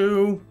fine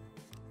too.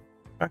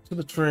 Back to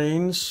the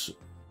trains.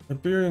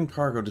 Iberian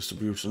cargo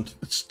distribution.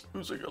 It's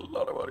losing a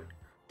lot of money.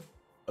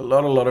 A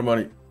lot of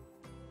money.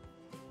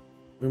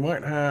 We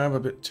might have a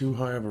bit too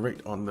high of a rate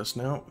on this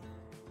now.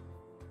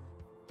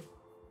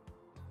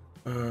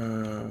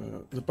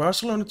 The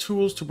Barcelona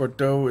tools to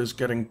Bordeaux is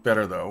getting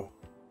better though.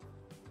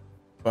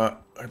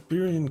 But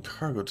Iberian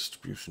cargo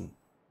distribution.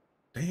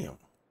 Damn.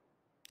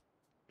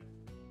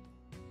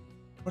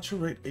 What's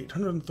your rate?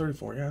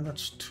 834. Yeah,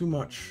 that's too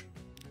much.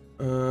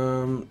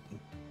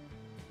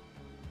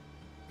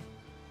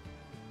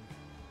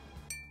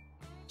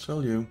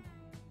 Sell you.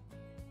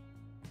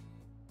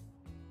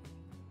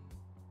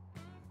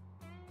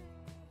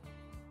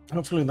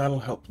 Hopefully that'll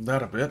help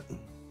that a bit.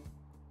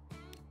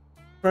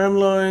 Tram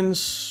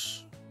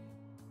lines.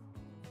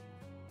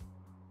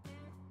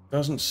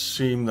 Doesn't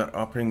seem that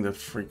upping the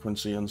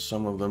frequency on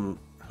some of them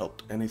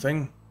helped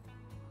anything.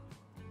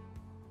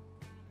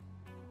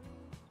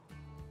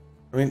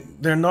 I mean,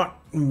 they're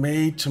not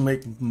made to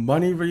make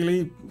money,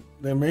 really.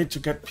 They're made to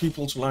get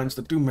people to lines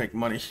that do make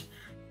money.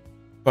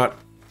 But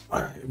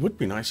it would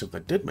be nice if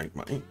they did make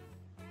money.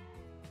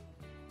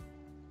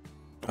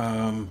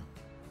 How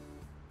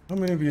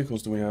many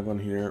vehicles do we have on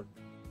here?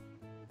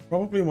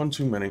 Probably one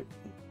too many.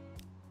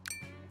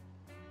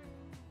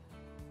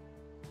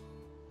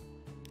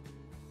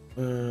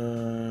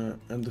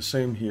 And the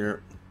same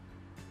here.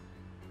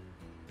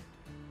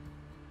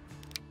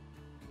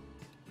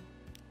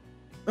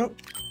 Oh.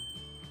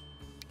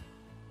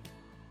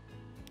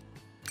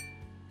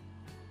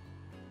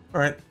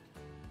 Alright.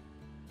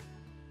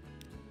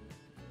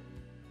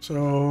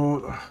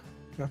 So,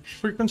 a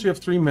frequency of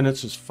 3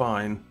 minutes is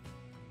fine.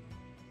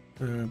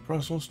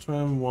 Brussels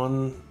tram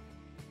 1.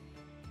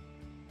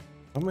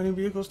 How many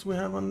vehicles do we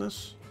have on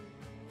this?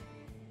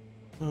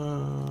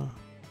 4.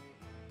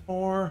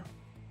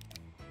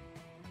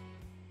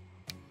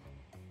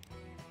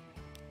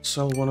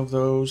 Sell one of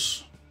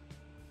those.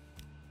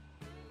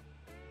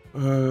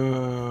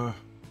 And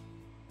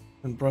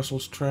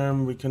Brussels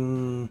tram, we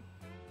can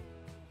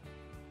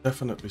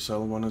definitely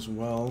sell one as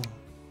well.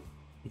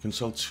 We can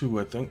sell 2,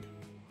 I think.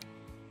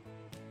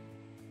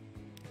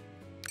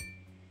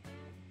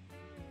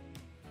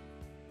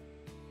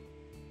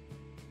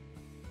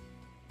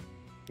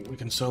 We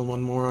can sell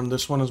one more on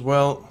this one as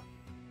well.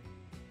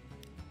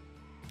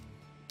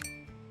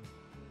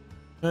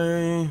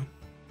 Okay.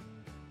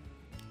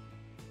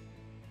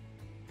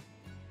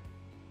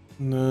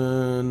 And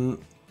then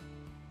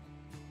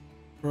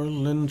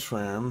Berlin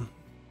tram.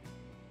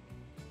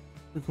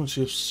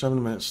 Frequency of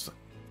 7 minutes.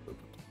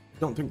 I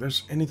don't think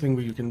there's anything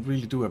we can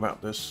really do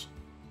about this.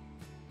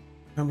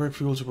 Hamburg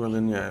fuel to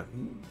Berlin, yeah.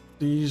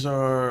 These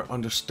are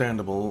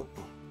understandable.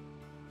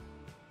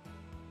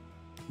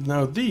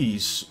 Now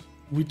these,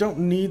 we don't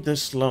need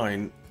this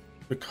line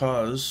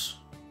because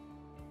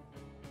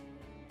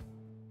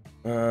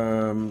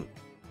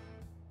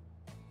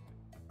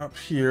up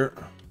here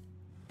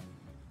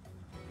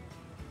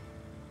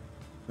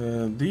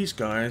these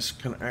guys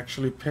can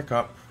actually pick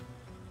up,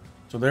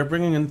 so they're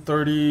bringing in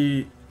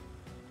 30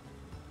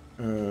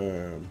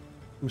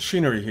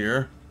 machinery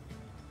here,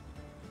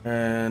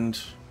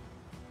 and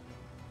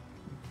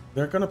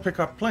they're gonna pick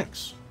up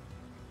planks.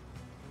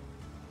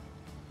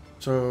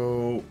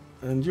 So,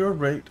 and your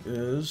rate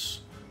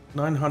is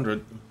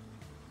 900,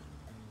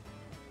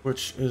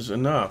 which is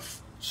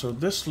enough. So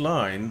this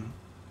line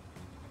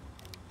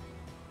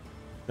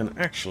can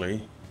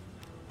actually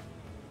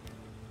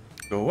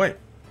go away.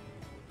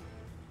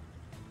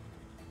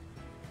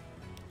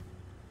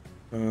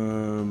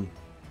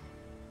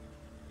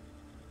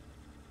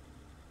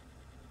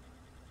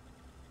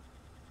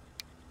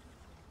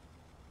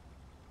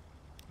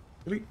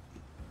 Really?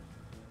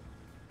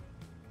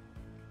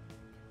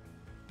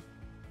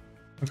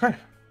 Okay.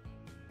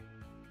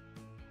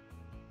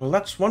 Well,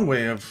 that's one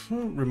way of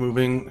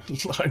removing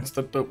lines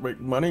that don't make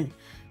money.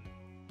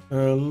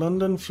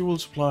 London fuel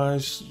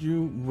supplies,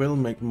 you will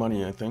make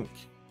money, I think,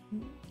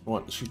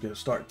 once you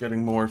start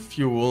getting more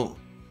fuel.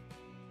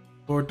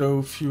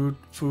 Bordeaux food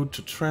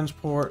to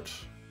transport.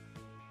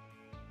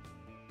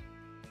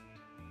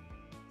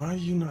 Why are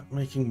you not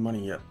making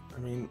money yet? I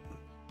mean,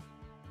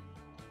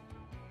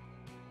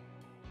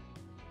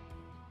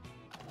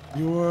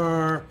 you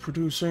are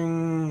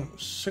producing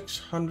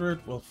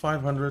 600, well,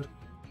 500.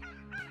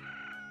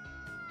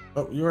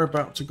 Oh, you're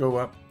about to go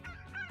up.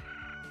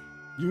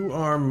 You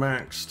are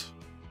maxed.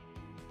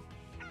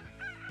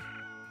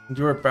 And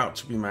you're about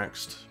to be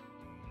maxed.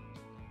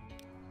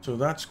 So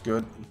that's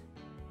good.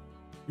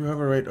 You have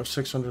a rate of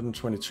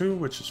 622,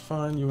 which is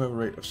fine. You have a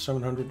rate of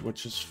 700,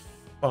 which is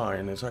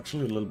fine. It's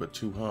actually a little bit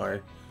too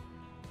high.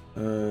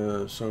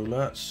 So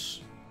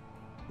let's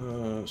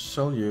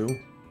sell you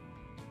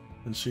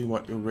and see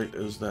what your rate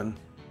is then.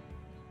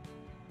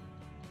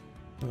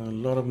 A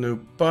lot of new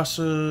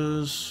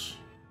buses.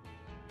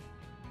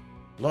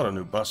 A lot of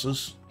new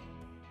buses.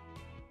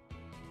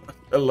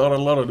 A lot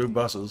of new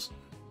buses.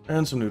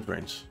 And some new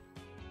trains.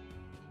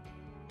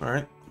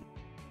 Alright.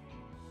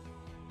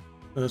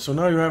 So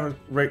now you have a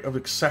rate of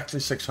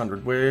exactly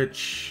 600,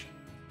 which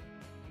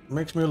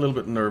makes me a little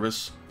bit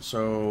nervous.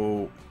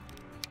 So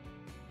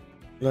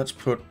Let's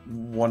put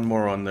one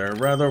more on there.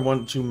 Rather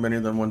one too many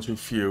than one too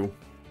few.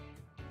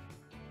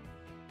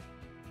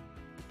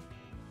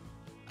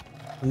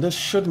 And this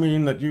should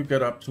mean that you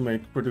get up to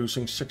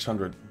producing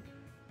 600.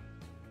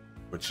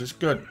 Which is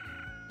good.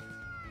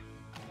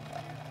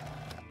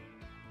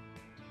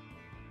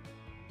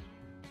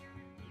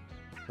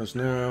 Because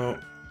now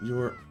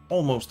you're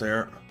almost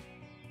there.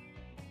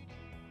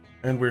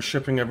 And we're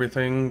shipping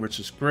everything, which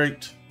is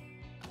great.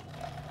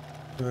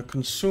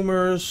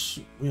 Consumers,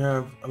 we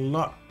have a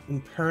lot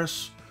in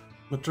Paris,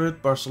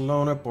 Madrid,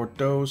 Barcelona,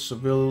 Bordeaux,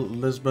 Seville,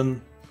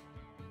 Lisbon.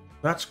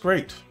 That's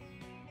great.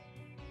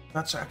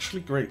 That's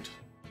actually great.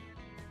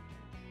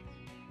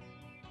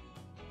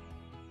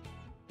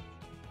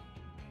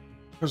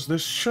 Because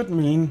this should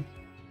mean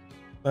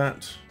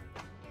that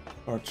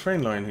our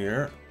train line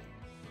here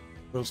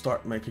will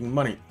start making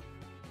money.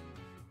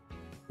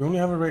 We only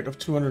have a rate of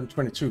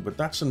 222, but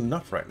that's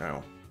enough right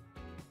now.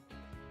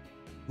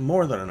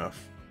 More than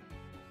enough.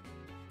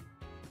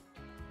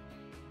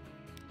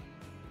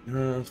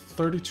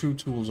 32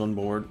 tools on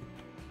board.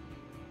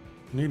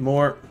 Need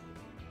more.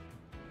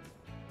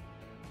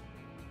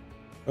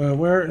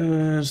 Where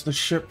is the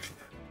ship?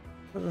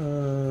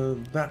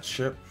 That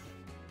ship.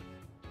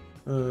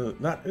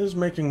 That is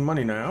making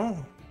money now.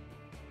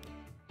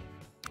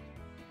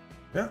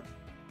 Yeah.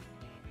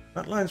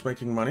 That line's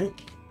making money.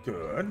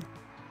 Good.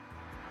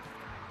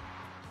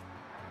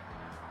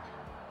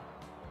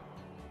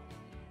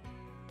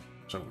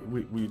 So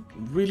we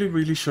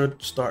really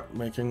should start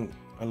making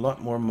a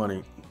lot more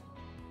money.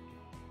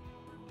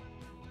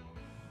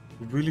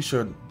 We really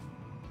should.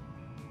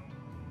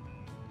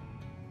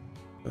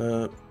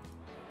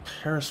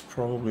 Paris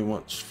probably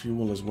wants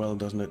fuel as well,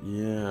 doesn't it?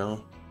 Yeah.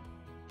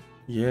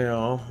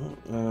 Yeah.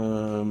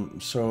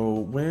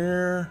 So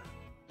where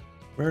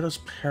does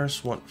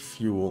Paris want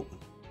fuel?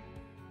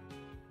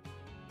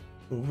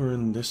 Over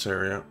in this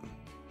area.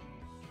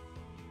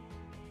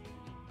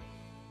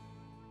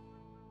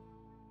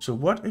 So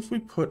what if we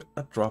put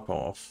a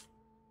drop-off?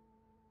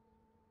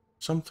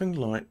 Something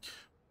like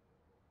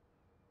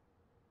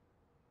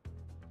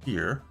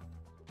here.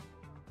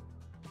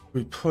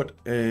 We put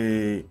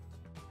a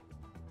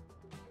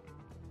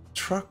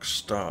truck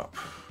stop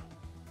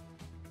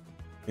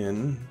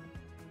in.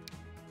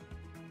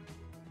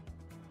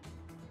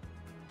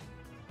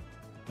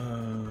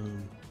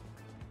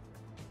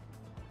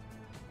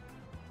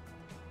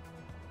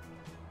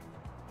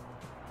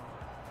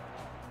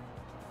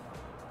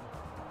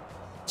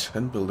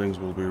 10 buildings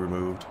will be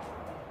removed.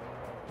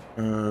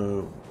 We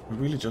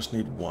really just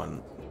need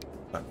one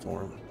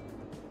platform.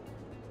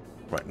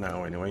 Right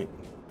now, anyway.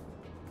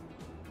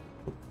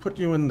 We'll put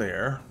you in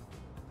there.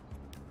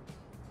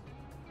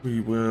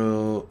 We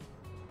will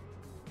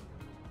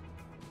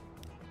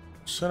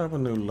set up a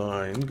new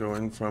line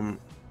going from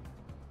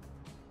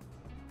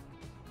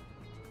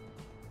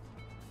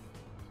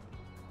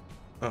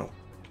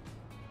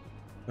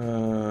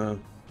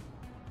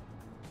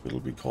it'll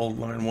be called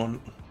line 1.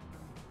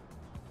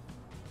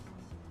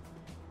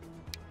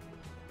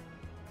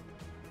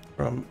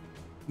 From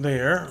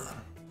there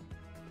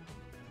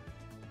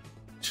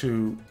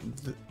to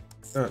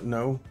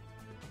no.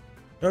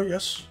 Oh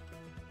yes.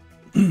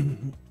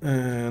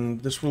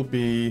 And this will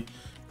be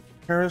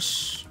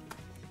Paris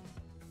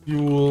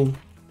fuel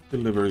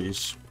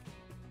deliveries.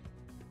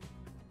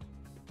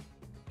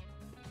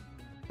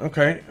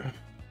 Okay.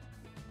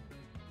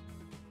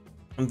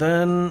 And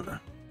then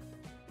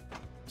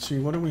let's see,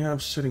 what do we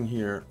have sitting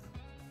here?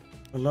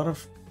 A lot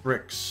of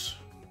bricks.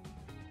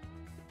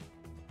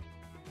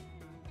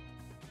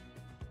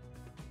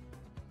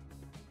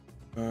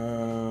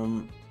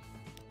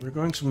 We're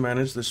going to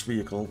manage this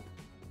vehicle.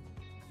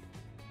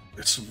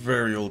 It's a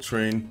very old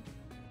train.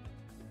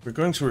 We're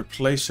going to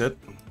replace it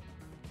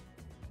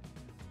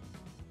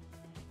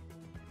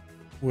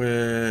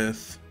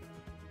with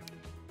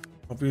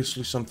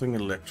obviously something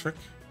electric.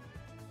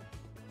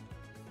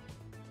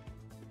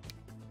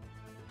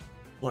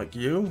 Like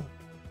you.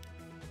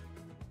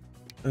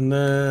 And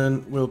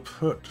then we'll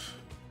put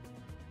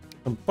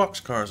some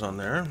boxcars on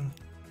there.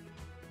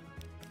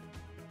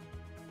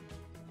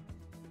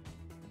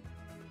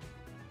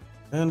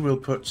 And we'll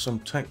put some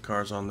tank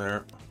cars on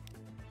there.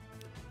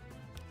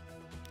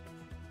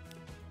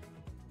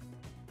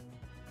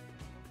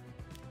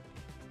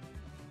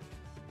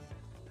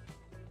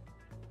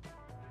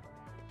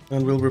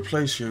 And we'll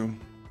replace you.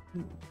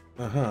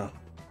 No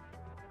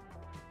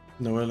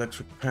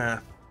electric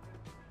path.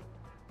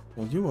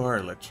 Well, you are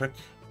electric.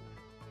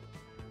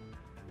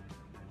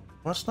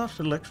 What's not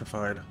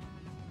electrified?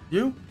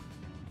 You?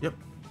 Yep.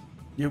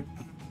 You.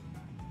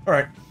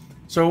 Alright.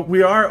 So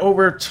we are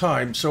over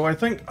time. So I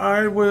think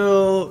I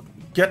will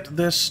get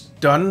this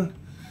done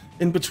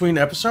in between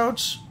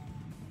episodes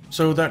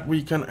so that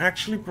we can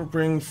actually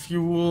bring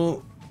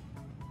fuel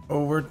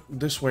over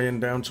this way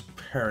and down to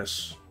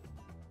Paris.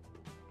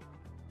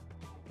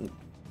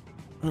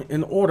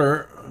 In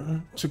order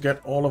to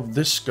get all of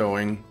this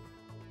going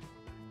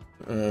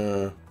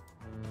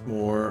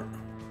more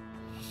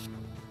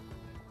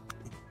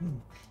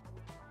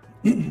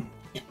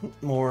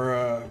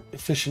more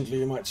efficiently,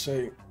 you might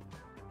say.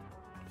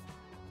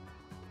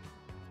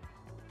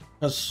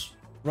 Because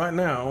right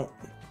now,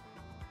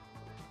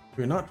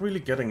 we're not really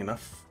getting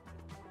enough.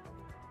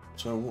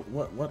 So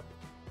what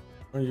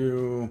are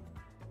you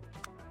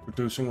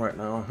producing right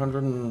now?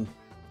 100 and...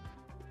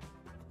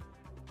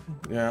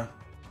 yeah.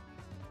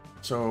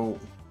 So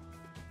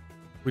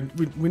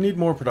we need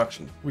more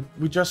production.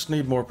 We just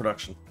need more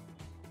production.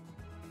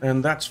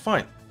 And that's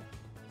fine.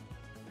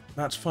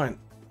 That's fine.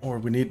 Or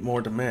we need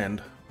more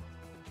demand.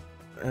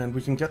 And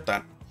we can get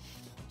that.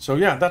 So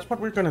yeah, that's what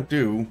we're gonna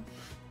do.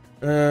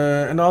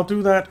 And I'll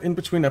do that in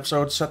between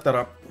episodes, set that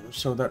up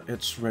so that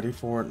it's ready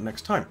for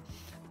next time.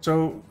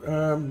 So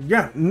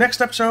yeah,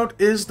 next episode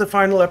is the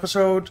final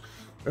episode.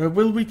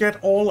 Will we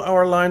get all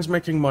our lines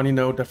making money?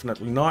 No,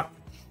 definitely not.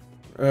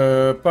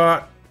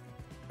 But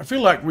I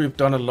feel like we've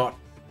done a lot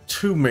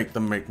to make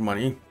them make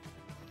money.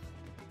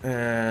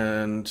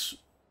 And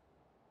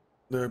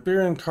the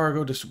Iberian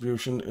cargo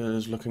distribution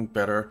is looking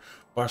better.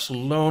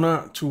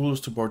 Barcelona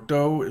tools to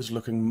Bordeaux is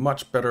looking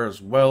much better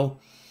as well.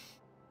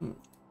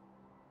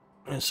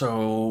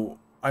 So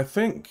I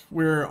think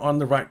we're on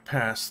the right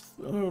path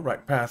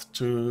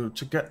to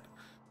get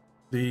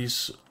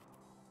these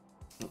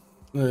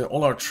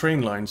all our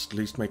train lines at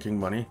least making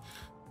money,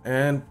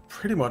 and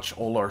pretty much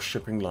all our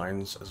shipping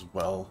lines as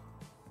well,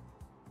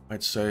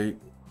 I'd say.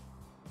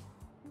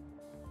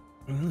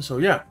 So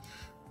yeah.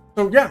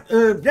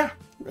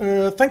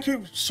 Thank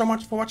you so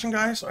much for watching,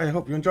 guys. I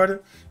hope you enjoyed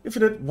it. If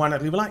you did, why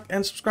not leave a like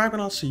and subscribe,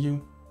 and I'll see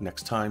you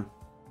next time.